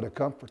we try to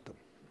comfort them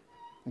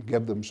and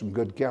give them some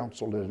good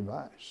counsel and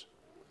advice.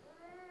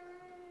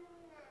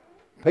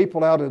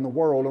 People out in the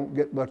world don't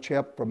get much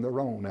help from their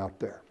own out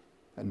there,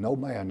 and no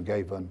man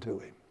gave unto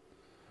him.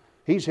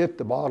 He's hit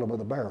the bottom of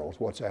the barrel is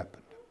what's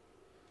happened.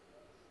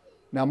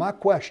 Now my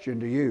question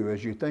to you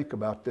as you think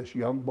about this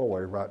young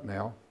boy right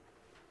now,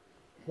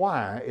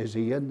 why is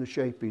he in the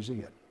shape he's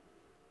in?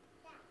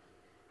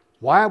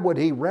 Why would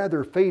he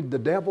rather feed the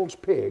devil's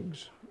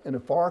pigs in a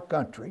far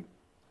country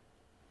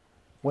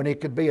when he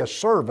could be a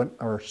servant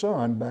or a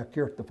son back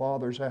here at the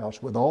Father's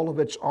house with all of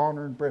its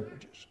honor and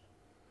privileges?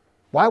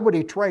 Why would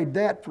he trade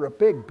that for a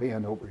pig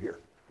pen over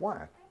here?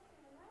 Why?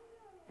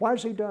 Why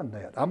has he done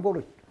that? I'm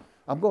going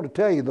to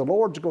tell you, the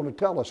Lord's going to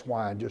tell us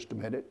why in just a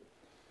minute.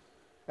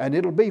 And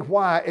it'll be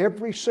why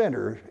every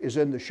sinner is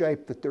in the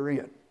shape that they're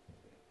in.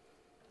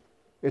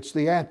 It's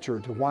the answer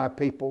to why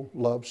people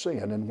love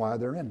sin and why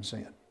they're in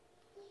sin.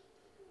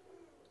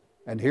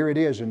 And here it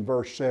is in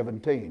verse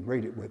 17.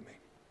 Read it with me.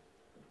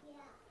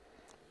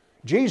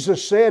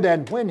 Jesus said,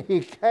 and when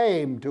he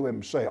came to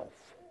himself,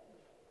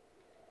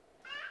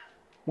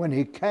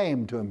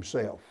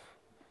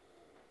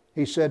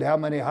 he said, how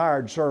many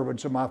hired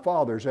servants of my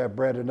father's have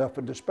bread enough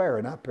and to spare,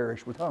 and I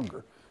perish with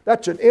hunger?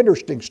 That's an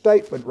interesting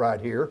statement right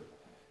here.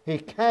 He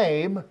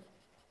came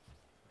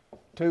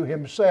to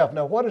himself.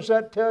 Now, what does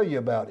that tell you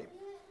about him?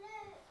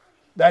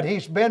 That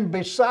he's been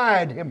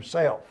beside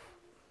himself.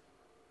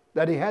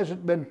 That he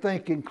hasn't been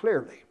thinking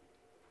clearly.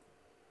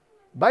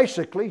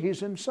 Basically,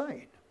 he's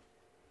insane.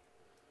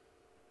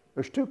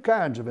 There's two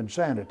kinds of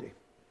insanity.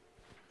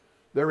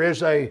 There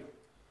is a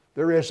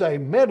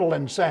mental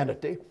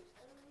insanity.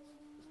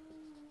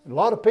 A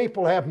lot of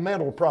people have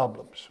mental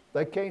problems.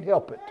 They can't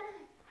help it.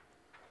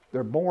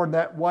 They're born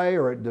that way,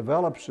 or it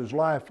develops as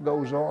life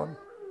goes on.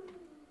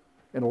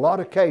 In a lot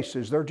of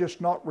cases, they're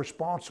just not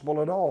responsible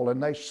at all,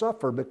 and they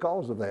suffer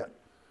because of that.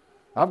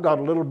 I've got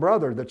a little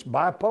brother that's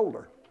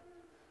bipolar.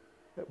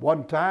 At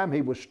one time,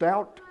 he was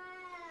stout,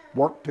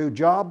 worked 2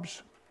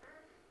 jobs.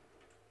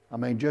 I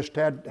mean, just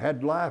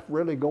had life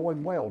really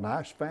going well.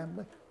 Nice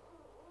family.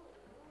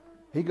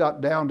 He got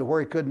down to where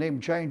he couldn't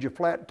even change a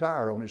flat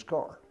tire on his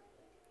car.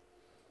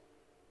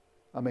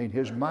 I mean,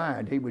 his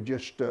mind, he would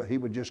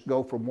just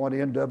go from one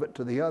end of it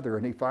to the other,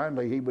 and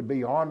he would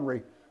be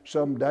ornery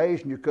some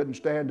days, and you couldn't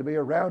stand to be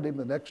around him.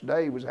 The next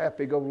day, he was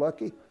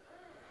happy-go-lucky,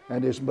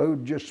 and his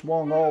mood just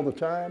swung all the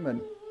time,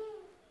 and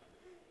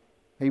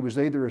he was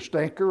either a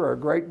stinker or a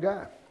great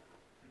guy.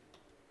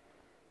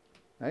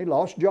 And he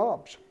lost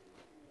jobs.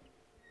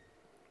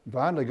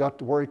 Finally got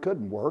to where he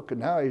couldn't work, and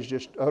now he's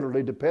just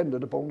utterly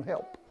dependent upon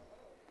help.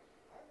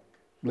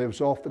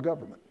 Lives off the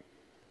government.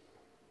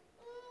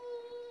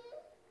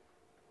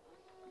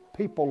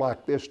 People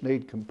like this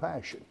need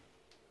compassion.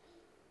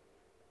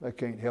 They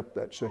can't help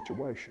that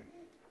situation.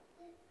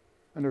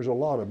 And there's a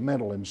lot of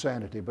mental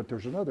insanity, but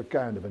there's another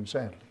kind of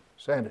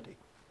insanity.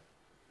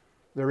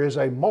 There is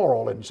a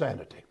moral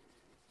insanity.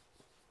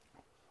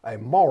 A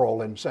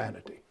moral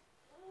insanity.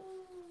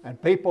 And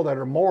people that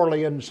are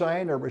morally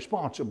insane are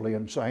responsibly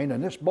insane.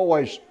 And this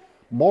boy's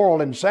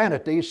moral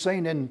insanity is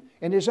seen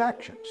in his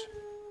actions.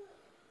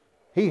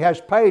 He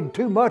has paid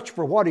too much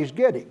for what he's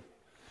getting.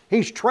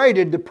 He's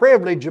traded the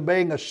privilege of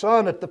being a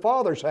son at the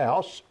Father's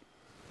house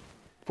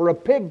for a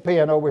pig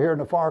pen over here in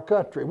the far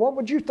country. What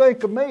would you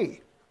think of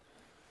me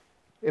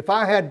if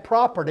I had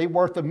property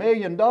worth $1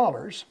 million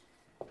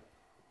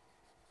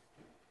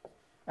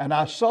and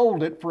I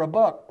sold it for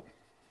 $1?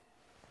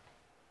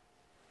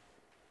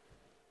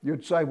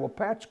 You'd say, well,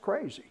 Pat's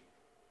crazy.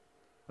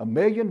 $1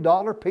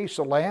 million piece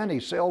of land he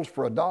sells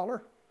for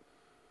 $1?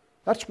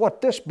 That's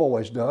what this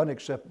boy's done,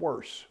 except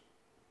worse.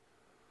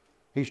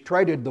 He's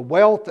traded the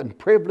wealth and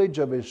privilege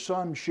of his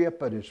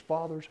sonship at his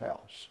father's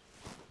house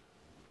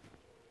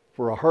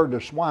for a herd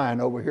of swine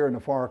over here in the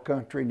far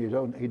country,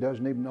 and he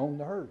doesn't even own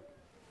the herd.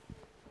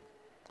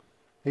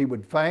 He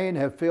would fain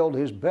have filled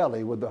his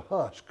belly with the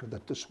husk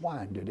that the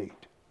swine did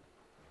eat.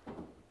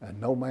 And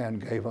no man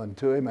gave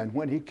unto him, and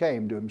when he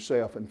came to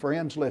himself. And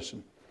friends,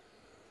 listen.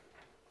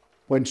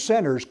 When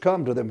sinners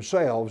come to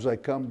themselves, they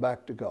come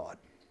back to God.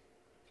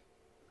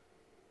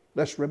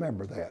 Let's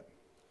remember that.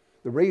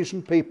 The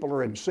reason people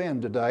are in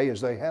sin today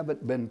is they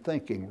haven't been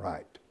thinking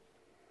right.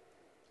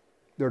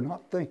 They're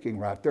not thinking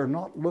right. They're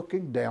not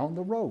looking down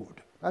the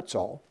road. That's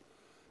all.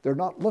 They're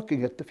not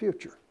looking at the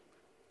future.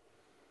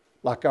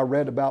 Like I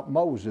read about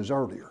Moses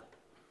earlier.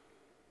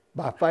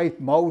 By faith,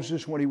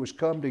 Moses, when he was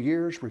come to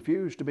years,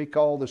 refused to be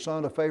called the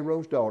son of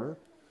Pharaoh's daughter,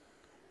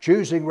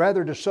 choosing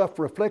rather to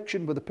suffer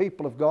affliction with the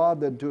people of God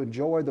than to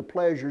enjoy the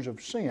pleasures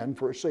of sin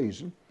for a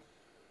season,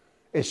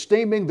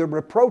 esteeming the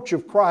reproach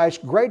of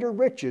Christ greater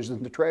riches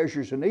than the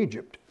treasures in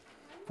Egypt,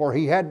 for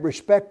he had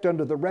respect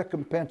unto the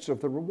recompense of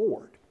the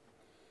reward.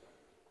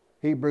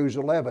 Hebrews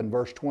 11,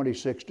 verse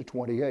 26 to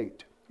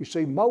 28. You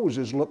see,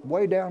 Moses looked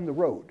way down the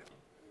road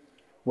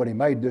when he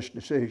made this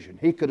decision.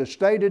 He could have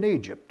stayed in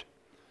Egypt,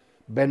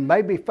 been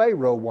maybe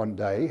Pharaoh one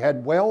day,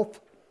 had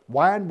wealth,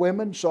 wine,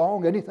 women,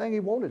 song, anything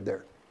he wanted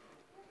there.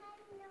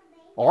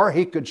 Or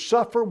he could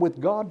suffer with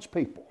God's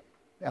people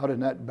out in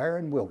that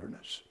barren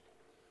wilderness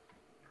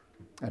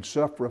and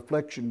suffer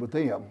affliction with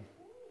them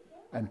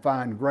and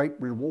find great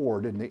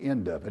reward in the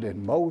end of it.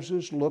 And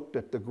Moses looked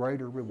at the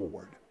greater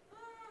reward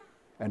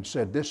and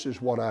said, this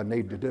is what I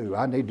need to do.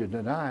 I need to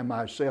deny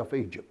myself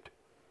Egypt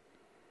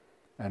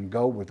and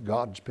go with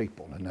God's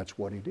people. And that's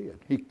what he did.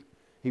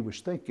 He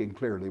was thinking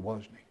clearly,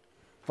 wasn't he?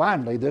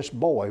 Finally, this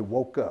boy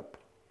woke up.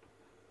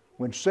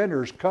 When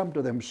sinners come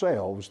to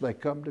themselves, they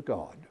come to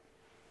God.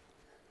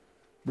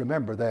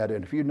 Remember that.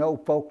 And if you know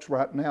folks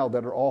right now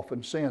that are off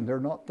in sin, they're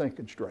not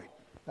thinking straight.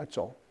 That's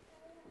all.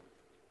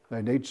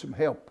 They need some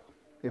help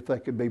if they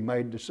can be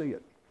made to see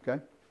it.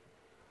 Okay?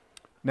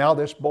 Now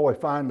this boy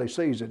finally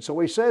sees it. So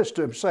he says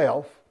to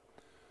himself,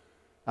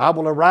 I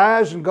will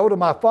arise and go to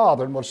my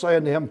father, and will say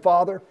unto him,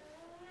 Father,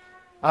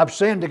 I've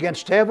sinned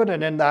against heaven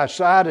and in thy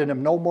sight, and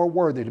am no more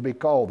worthy to be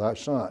called thy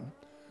son.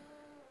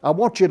 I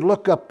want you to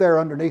look up there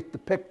underneath the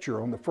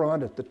picture on the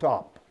front at the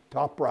top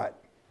right.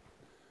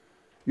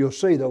 You'll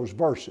see those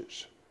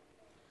verses.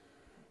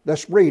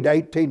 Let's read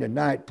 18 and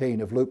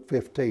 19 of Luke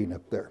 15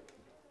 up there.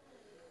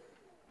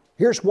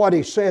 Here's what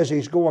he says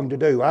he's going to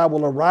do. I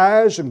will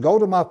arise and go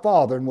to my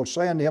father, and will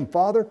say unto him,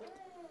 Father,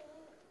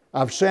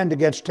 I've sinned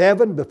against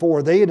heaven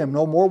before thee, and am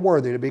no more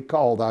worthy to be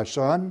called thy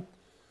son.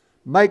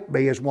 Make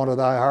me as one of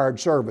thy hired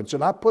servants.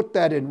 And I put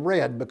that in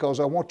red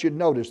because I want you to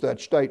notice that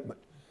statement.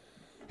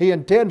 He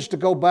intends to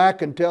go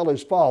back and tell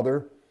his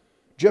father,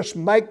 just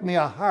make me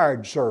a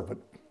hired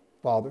servant,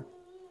 Father.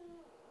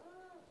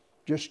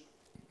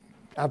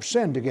 I've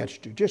sinned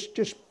against you.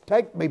 Just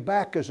take me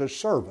back as a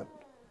servant.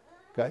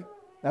 Okay?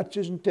 That's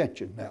his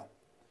intention now.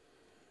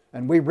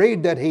 And we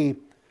read that he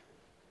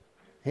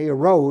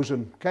arose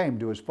and came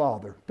to his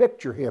father.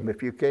 Picture him,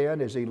 if you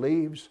can, as he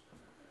leaves.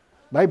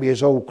 Maybe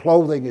his old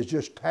clothing is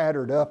just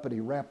tattered up, and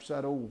he wraps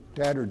that old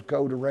tattered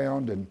coat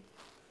around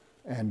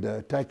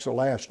and takes a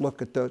last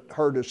look at the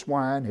herd of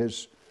swine.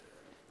 His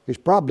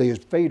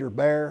feet are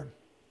bare.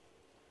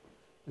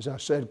 As I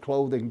said,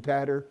 clothing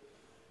tattered.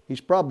 He's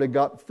probably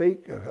got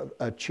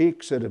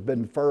cheeks that have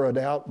been furrowed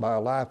out by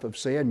a life of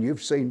sin.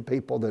 You've seen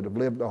people that have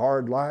lived a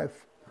hard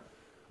life,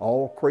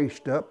 all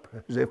creased up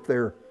as if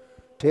they're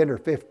 10 or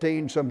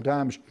 15,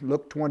 sometimes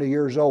look 20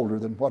 years older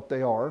than what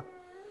they are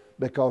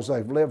because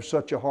they've lived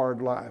such a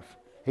hard life.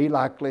 He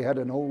likely had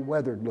an old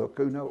weathered look,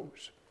 who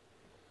knows?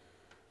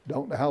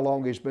 Don't know how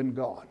long he's been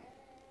gone.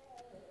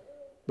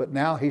 But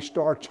now he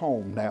starts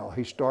home now.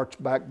 He starts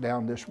back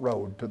down this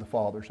road to the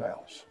Father's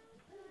house.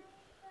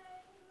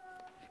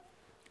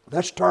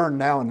 Let's turn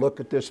now and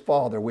look at this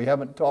father. We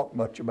haven't talked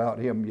much about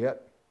him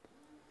yet.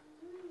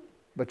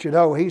 But you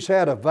know, he's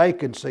had a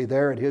vacancy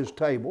there at his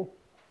table.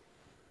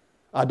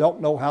 I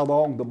don't know how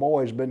long the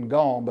boy's been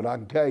gone, but I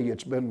can tell you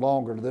it's been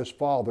longer to this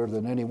father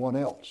than anyone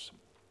else.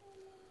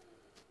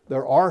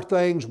 There are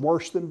things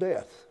worse than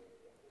death.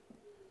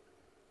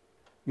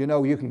 You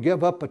know, you can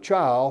give up a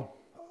child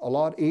a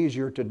lot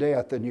easier to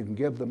death than you can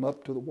give them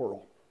up to the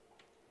world.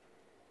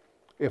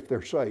 If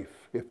they're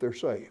safe, if they're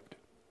saved.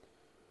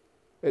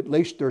 At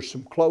least there's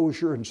some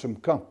closure and some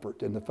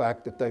comfort in the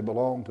fact that they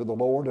belong to the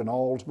Lord and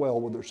all's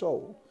well with their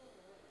soul.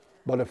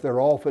 But if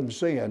they're off in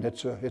sin,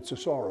 it's a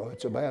sorrow.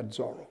 It's a bad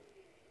sorrow.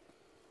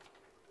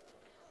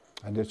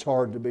 And it's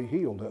hard to be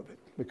healed of it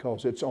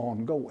because it's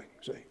ongoing,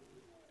 see.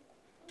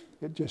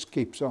 It just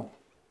keeps on.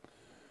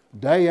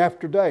 Day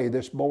after day,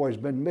 this boy's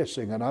been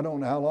missing, and I don't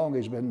know how long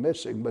he's been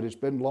missing, but it's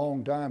been a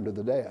long time to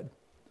the dad.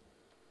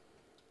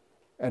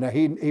 And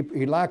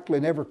he likely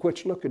never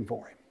quits looking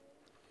for him.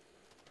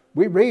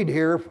 We read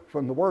here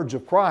from the words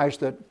of Christ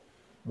that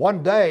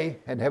one day,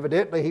 and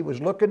evidently he was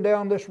looking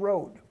down this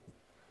road,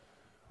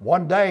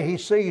 one day he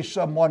sees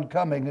someone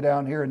coming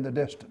down here in the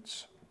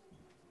distance.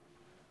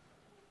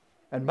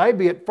 And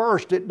maybe at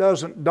first it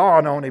doesn't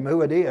dawn on him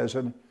who it is,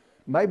 and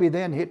maybe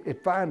then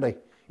it finally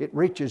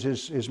reaches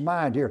his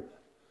mind here.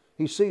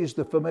 He sees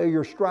the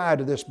familiar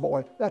stride of this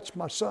boy. That's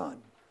my son.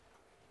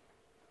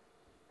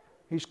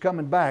 He's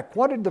coming back.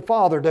 What did the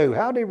father do?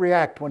 How did he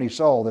react when he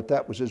saw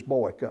that was his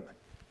boy coming?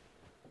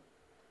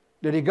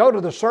 Did he go to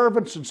the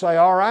servants and say,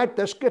 all right,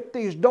 let's get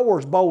these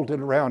doors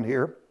bolted around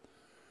here,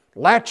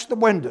 latch the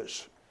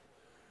windows,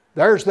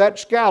 There's that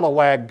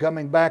scalawag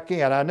coming back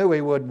in. I knew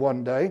he would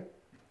one day.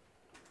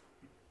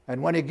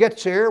 And when he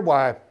gets here,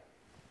 why,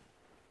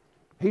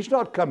 he's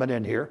not coming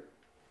in here.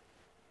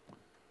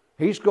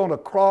 He's going to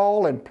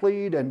crawl and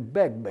plead and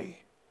beg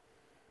me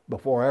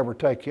before I ever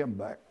take him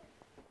back.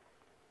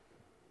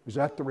 Is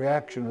that the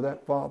reaction of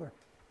that father?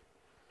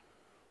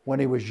 When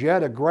he was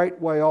yet a great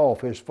way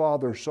off, his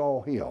father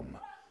saw him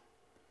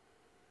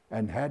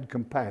and had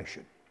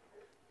compassion.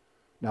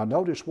 Now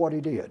notice what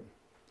he did.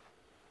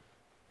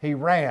 He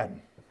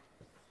ran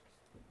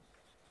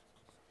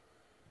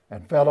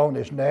and fell on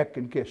his neck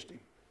and kissed him.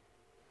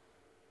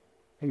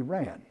 He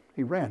ran.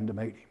 He ran to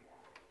meet him.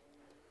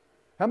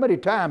 How many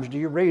times do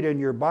you read in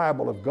your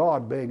Bible of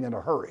God being in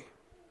a hurry?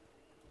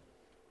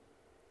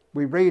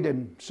 We read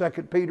in 2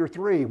 Peter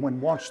 3, when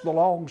once the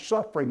long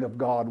suffering of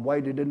God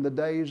waited in the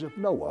days of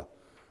Noah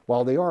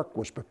while the ark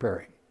was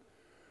preparing.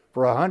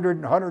 For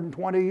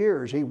 120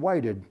 years he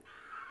waited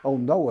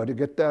on Noah to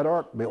get that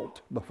ark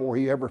built before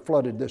he ever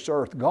flooded this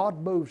earth.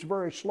 God moves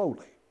very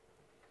slowly.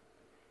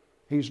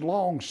 He's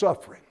long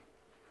suffering.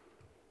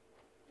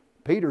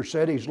 Peter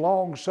said he's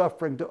long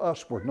suffering to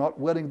usward, not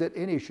willing that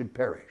any should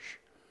perish,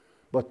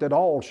 but that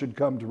all should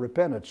come to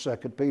repentance, 2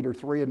 Peter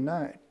 3 and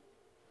 9.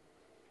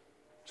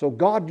 So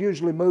God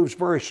usually moves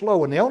very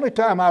slow. And the only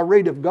time I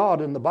read of God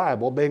in the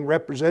Bible being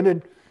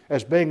represented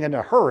as being in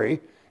a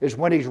hurry is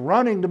when he's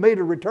running to meet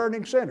a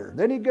returning sinner.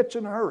 Then he gets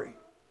in a hurry.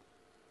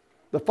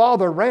 The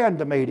father ran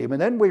to meet him,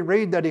 and then we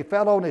read that he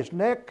fell on his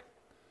neck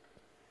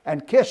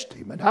and kissed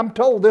him. And I'm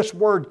told this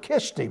word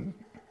kissed him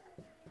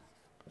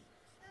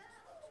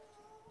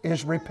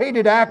is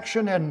repeated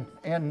action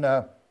in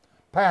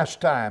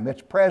past time.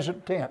 It's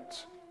present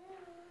tense.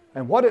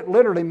 And what it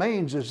literally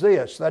means is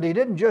this, that he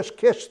didn't just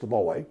kiss the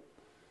boy.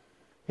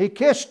 He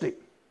kissed him,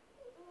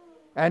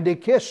 and he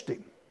kissed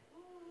him,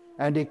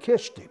 and he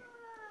kissed him,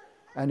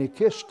 and he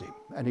kissed him,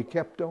 and he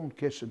kept on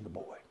kissing the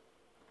boy.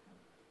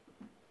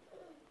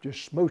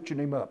 Just smooching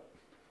him up.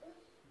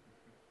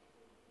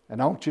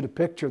 And I want you to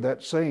picture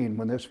that scene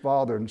when this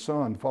father and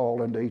son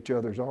fall into each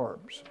other's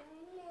arms.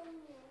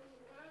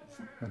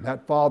 And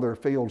that father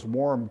feels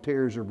warm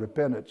tears of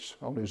repentance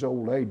on his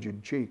old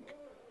aged cheek.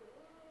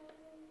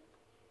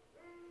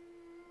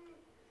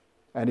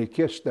 And he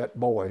kissed that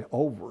boy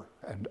over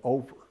and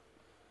over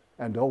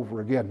and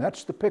over again.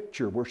 That's the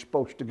picture we're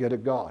supposed to get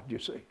of God, you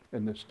see,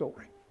 in this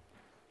story.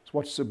 That's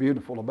what's so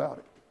beautiful about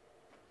it.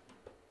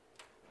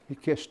 He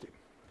kissed him.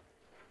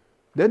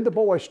 Then the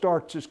boy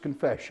starts his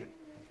confession.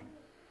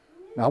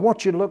 Now I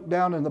want you to look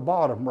down in the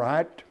bottom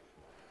right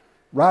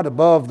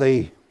above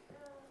the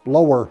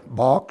lower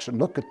box, and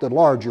look at the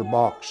larger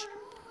box.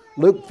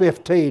 Luke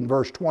 15,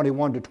 verse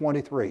 21 to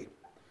 23.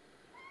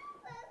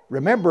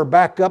 Remember,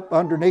 back up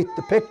underneath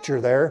the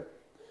picture there,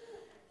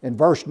 in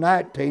verse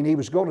 19, he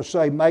was going to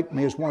say, "Make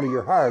me as one of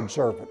your hired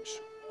servants."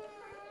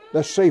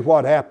 Let's see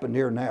what happened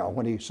here now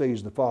when he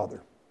sees the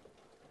father.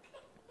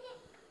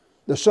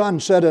 The son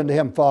said unto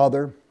him,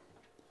 "Father,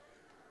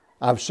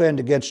 I've sinned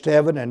against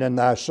heaven and in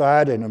thy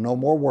sight, and am no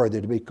more worthy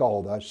to be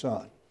called thy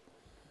son."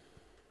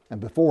 And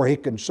before he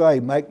can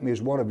say, "Make me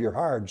as one of your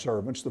hired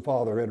servants," the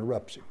father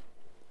interrupts him.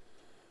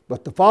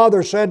 But the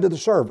father said to the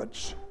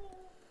servants,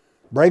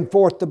 "Bring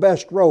forth the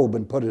best robe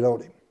and put it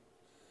on him.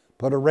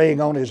 Put a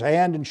ring on his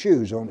hand and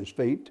shoes on his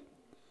feet.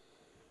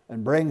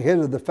 And bring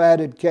hither the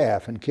fatted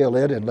calf and kill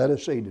it, and let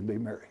us eat and be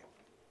merry."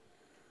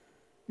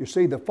 You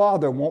see, the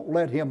father won't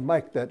let him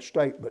make that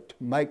statement,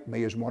 "Make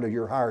me as one of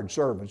your hired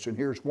servants." And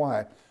here's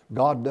why.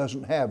 God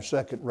doesn't have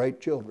second-rate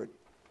children.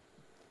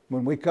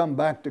 When we come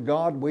back to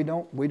God, we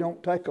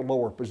don't take a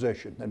lower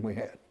position than we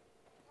had.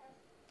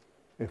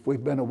 If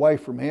we've been away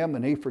from him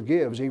and he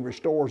forgives, he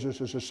restores us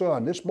as a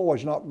son. This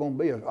boy's not going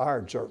to be a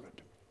hired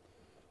servant.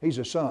 He's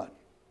a son.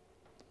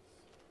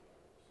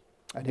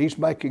 And he's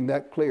making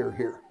that clear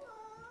here.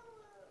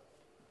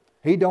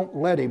 He don't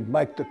let him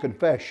make the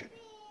confession,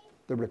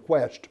 the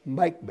request,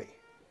 "Make me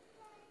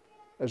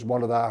as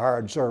one of thy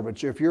hired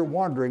servants." If you're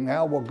wondering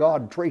how will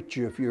God treat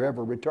you if you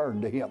ever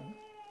return to him,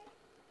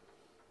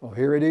 well,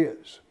 here it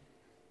is.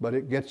 But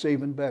it gets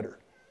even better.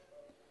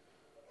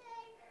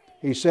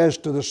 He says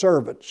to the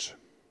servants,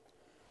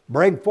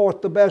 "Bring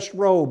forth the best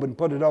robe and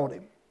put it on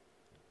him.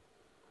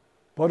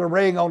 Put a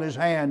ring on his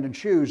hand and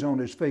shoes on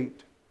his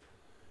feet.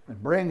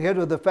 And bring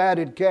hither the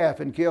fatted calf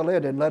and kill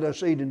it, and let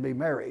us eat and be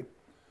merry.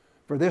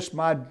 For this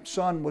my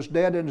son was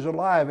dead and is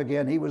alive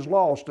again. He was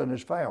lost and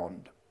is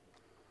found."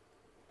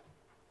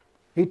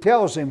 He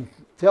tells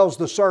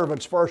the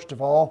servants, first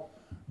of all,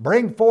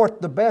 "Bring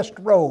forth the best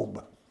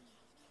robe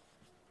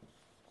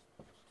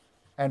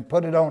and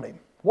put it on him."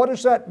 What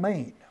does that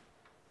mean?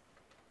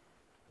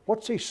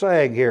 What's he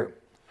saying here?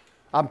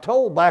 I'm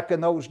told back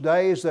in those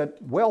days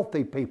that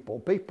wealthy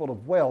people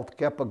of wealth,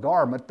 kept a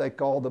garment they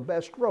called the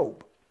best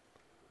robe.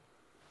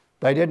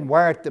 They didn't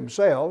wear it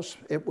themselves.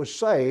 It was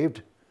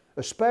saved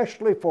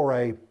especially for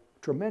a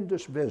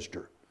tremendous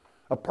visitor,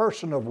 a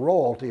person of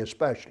royalty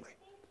especially,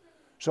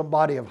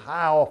 somebody of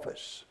high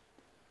office.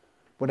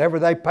 Whenever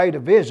they paid a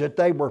visit,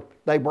 they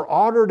were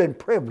honored and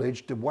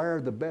privileged to wear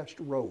the best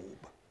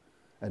robe.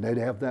 And they'd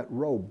have that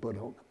robe put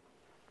on them.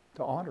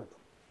 to honor them,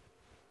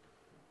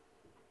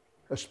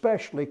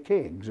 especially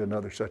kings and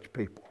other such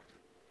people.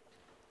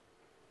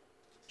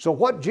 So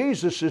what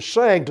Jesus is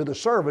saying to the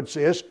servants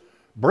is,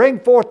 bring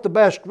forth the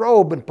best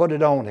robe and put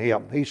it on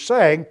him. He's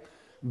saying,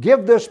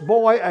 give this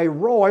boy a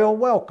royal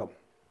welcome.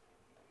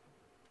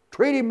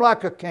 Treat him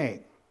like a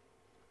king.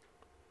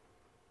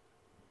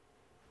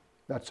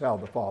 That's how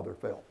the Father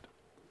felt.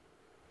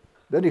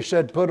 Then he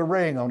said, put a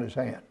ring on his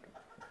hand.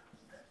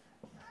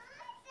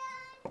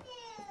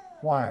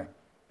 Why?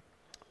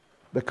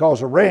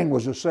 Because a ring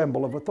was a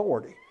symbol of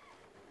authority.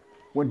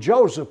 When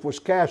Joseph was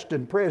cast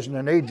in prison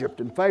in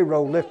Egypt and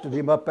Pharaoh lifted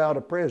him up out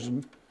of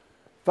prison,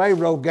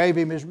 Pharaoh gave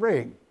him his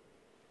ring.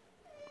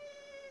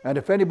 And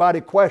if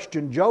anybody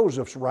questioned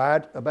Joseph's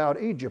right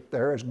about Egypt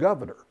there as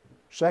governor,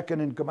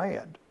 second in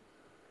command,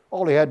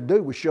 all he had to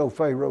do was show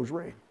Pharaoh's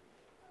ring.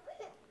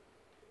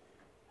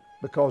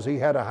 Because he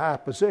had a high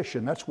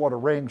position. That's what a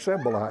ring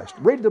symbolized.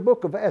 Read the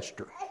book of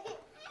Esther.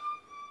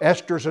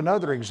 Esther's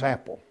another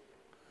example.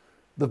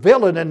 The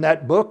villain in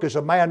that book is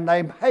a man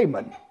named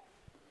Haman.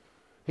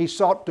 He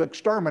sought to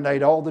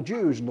exterminate all the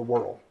Jews in the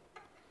world.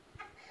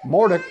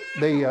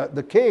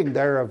 The king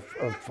there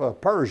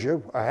of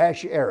Persia,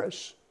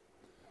 Ahasuerus,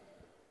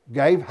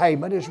 gave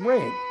Haman his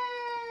ring.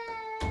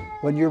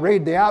 When you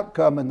read the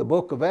outcome in the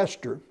book of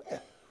Esther,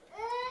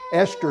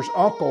 Esther's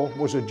uncle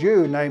was a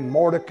Jew named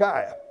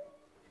Mordecai.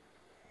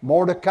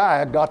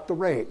 Mordecai got the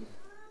ring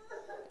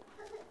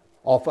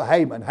off of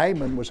Haman.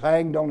 Haman was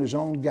hanged on his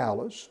own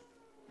gallows,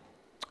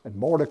 and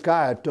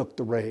Mordecai took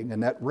the ring,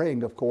 and that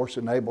ring, of course,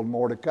 enabled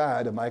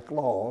Mordecai to make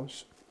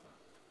laws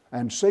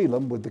and seal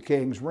them with the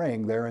king's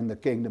ring there in the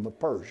kingdom of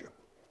Persia.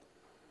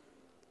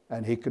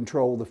 And he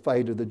controlled the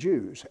fate of the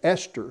Jews.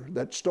 Esther,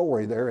 that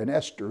story there in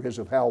Esther, is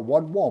of how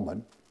one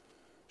woman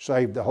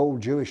saved the whole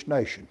Jewish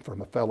nation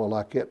from a fellow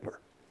like Hitler.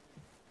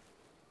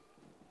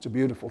 It's a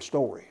beautiful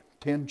story.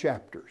 10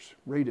 chapters.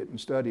 Read it and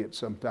study it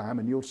sometime,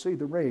 and you'll see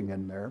the ring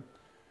in there.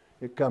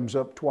 It comes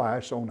up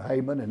twice on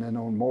Haman and then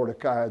on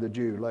Mordecai the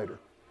Jew later.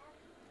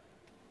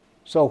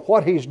 So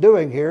what he's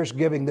doing here is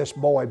giving this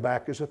boy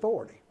back his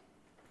authority.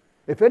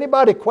 If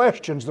anybody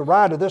questions the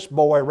right of this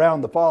boy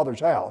around the Father's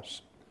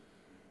house,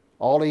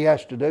 all he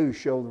has to do is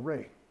show the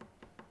ring.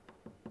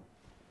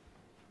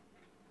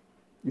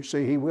 You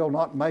see, he will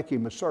not make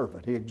him a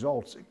servant. He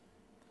exalts him.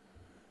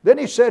 Then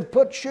he said,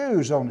 put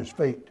shoes on his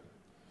feet,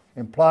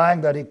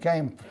 implying that he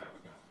came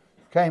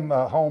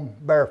home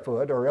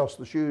barefoot, or else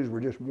the shoes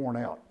were just worn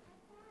out.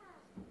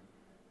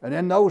 And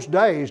in those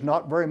days,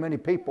 not very many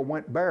people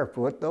went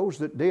barefoot. Those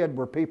that did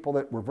were people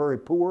that were very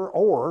poor,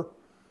 or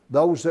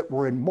those that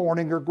were in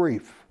mourning or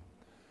grief.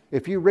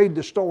 If you read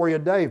the story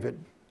of David,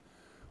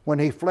 when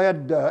he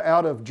fled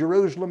out of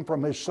Jerusalem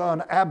from his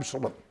son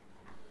Absalom,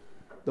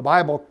 the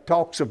Bible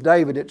talks of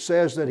David. It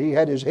says that he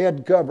had his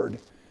head covered.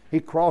 He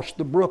crossed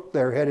the brook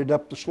there, headed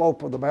up the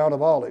slope of the Mount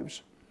of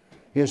Olives.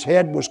 His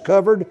head was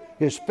covered,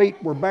 his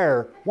feet were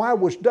bare. Why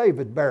was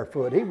David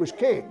barefoot? He was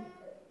king.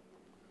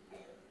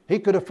 He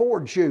could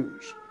afford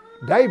shoes.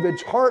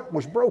 David's heart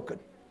was broken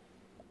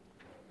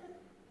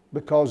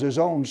because his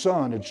own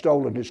son had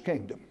stolen his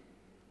kingdom.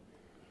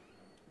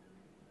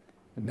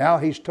 And now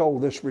he's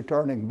told this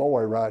returning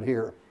boy right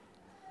here,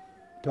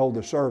 told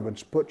the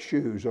servants, put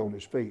shoes on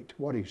his feet.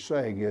 What he's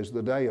saying is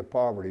the day of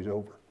poverty is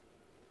over.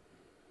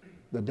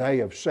 The day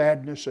of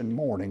sadness and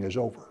mourning is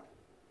over.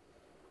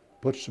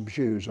 Put some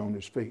shoes on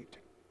his feet.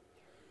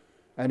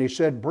 And he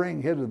said,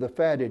 bring hither the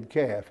fatted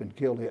calf and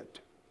kill it,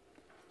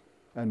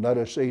 and let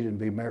us eat and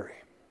be merry.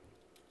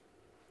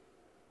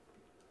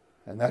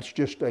 And that's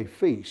just a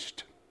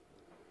feast,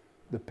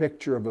 the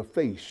picture of a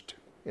feast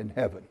in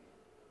heaven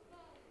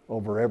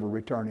over every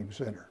returning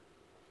sinner.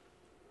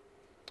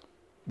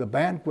 The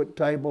banquet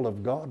table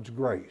of God's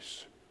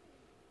grace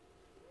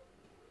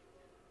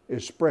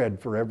is spread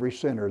for every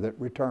sinner that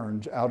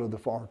returns out of the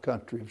far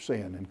country of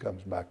sin and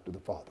comes back to the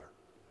Father.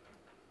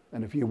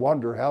 And if you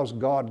wonder, how's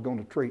God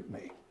going to treat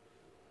me?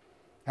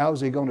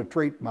 How's he going to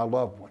treat my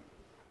loved one?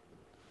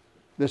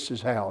 This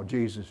is how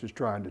Jesus is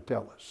trying to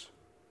tell us.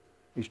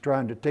 He's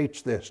trying to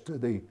teach this to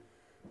the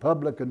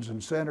publicans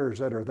and sinners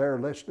that are there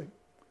listening.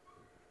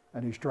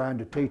 And he's trying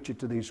to teach it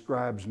to these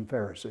scribes and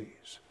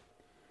Pharisees.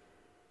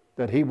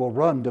 That he will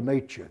run to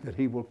meet you, that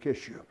he will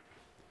kiss you,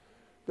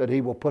 that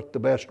he will put the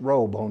best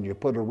robe on you,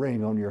 put a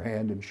ring on your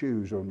hand and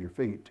shoes on your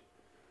feet,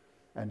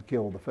 and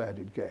kill the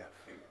fatted calf.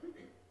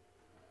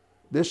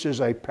 This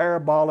is a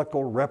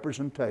parabolical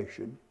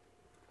representation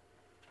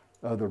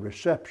of the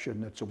reception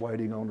that's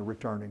awaiting on a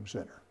returning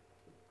sinner.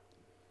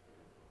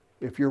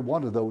 If you're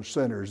one of those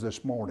sinners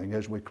this morning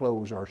as we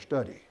close our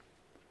study,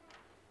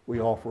 we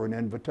offer an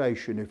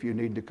invitation if you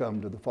need to come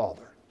to the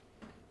Father.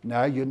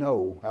 Now you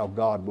know how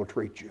God will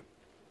treat you.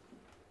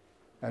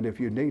 And if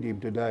you need him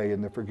today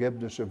in the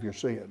forgiveness of your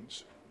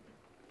sins,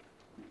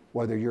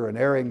 whether you're an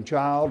erring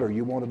child or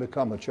you want to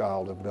become a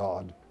child of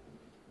God,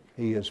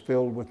 he is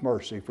filled with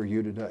mercy for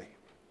you today.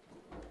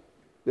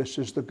 This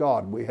is the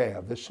God we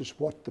have. This is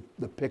what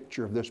the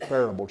picture of this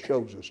parable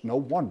shows us. No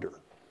wonder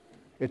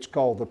it's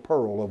called the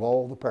pearl of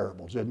all the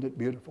parables. Isn't it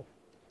beautiful?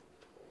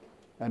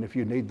 And if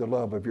you need the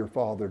love of your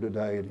Father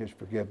today and His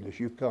forgiveness,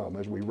 you come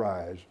as we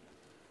rise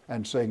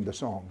and sing the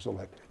song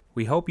selected.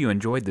 We hope you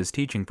enjoyed this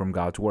teaching from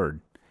God's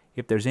Word.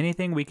 If there's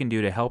anything we can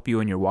do to help you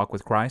in your walk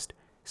with Christ,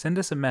 send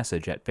us a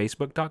message at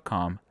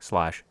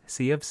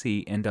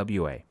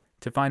facebook.com/CFCNWA.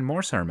 To find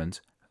more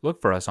sermons, look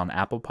for us on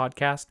Apple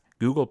Podcast,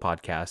 Google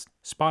Podcast,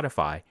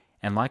 Spotify,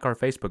 and like our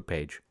Facebook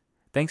page.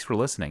 Thanks for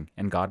listening,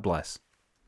 and God bless.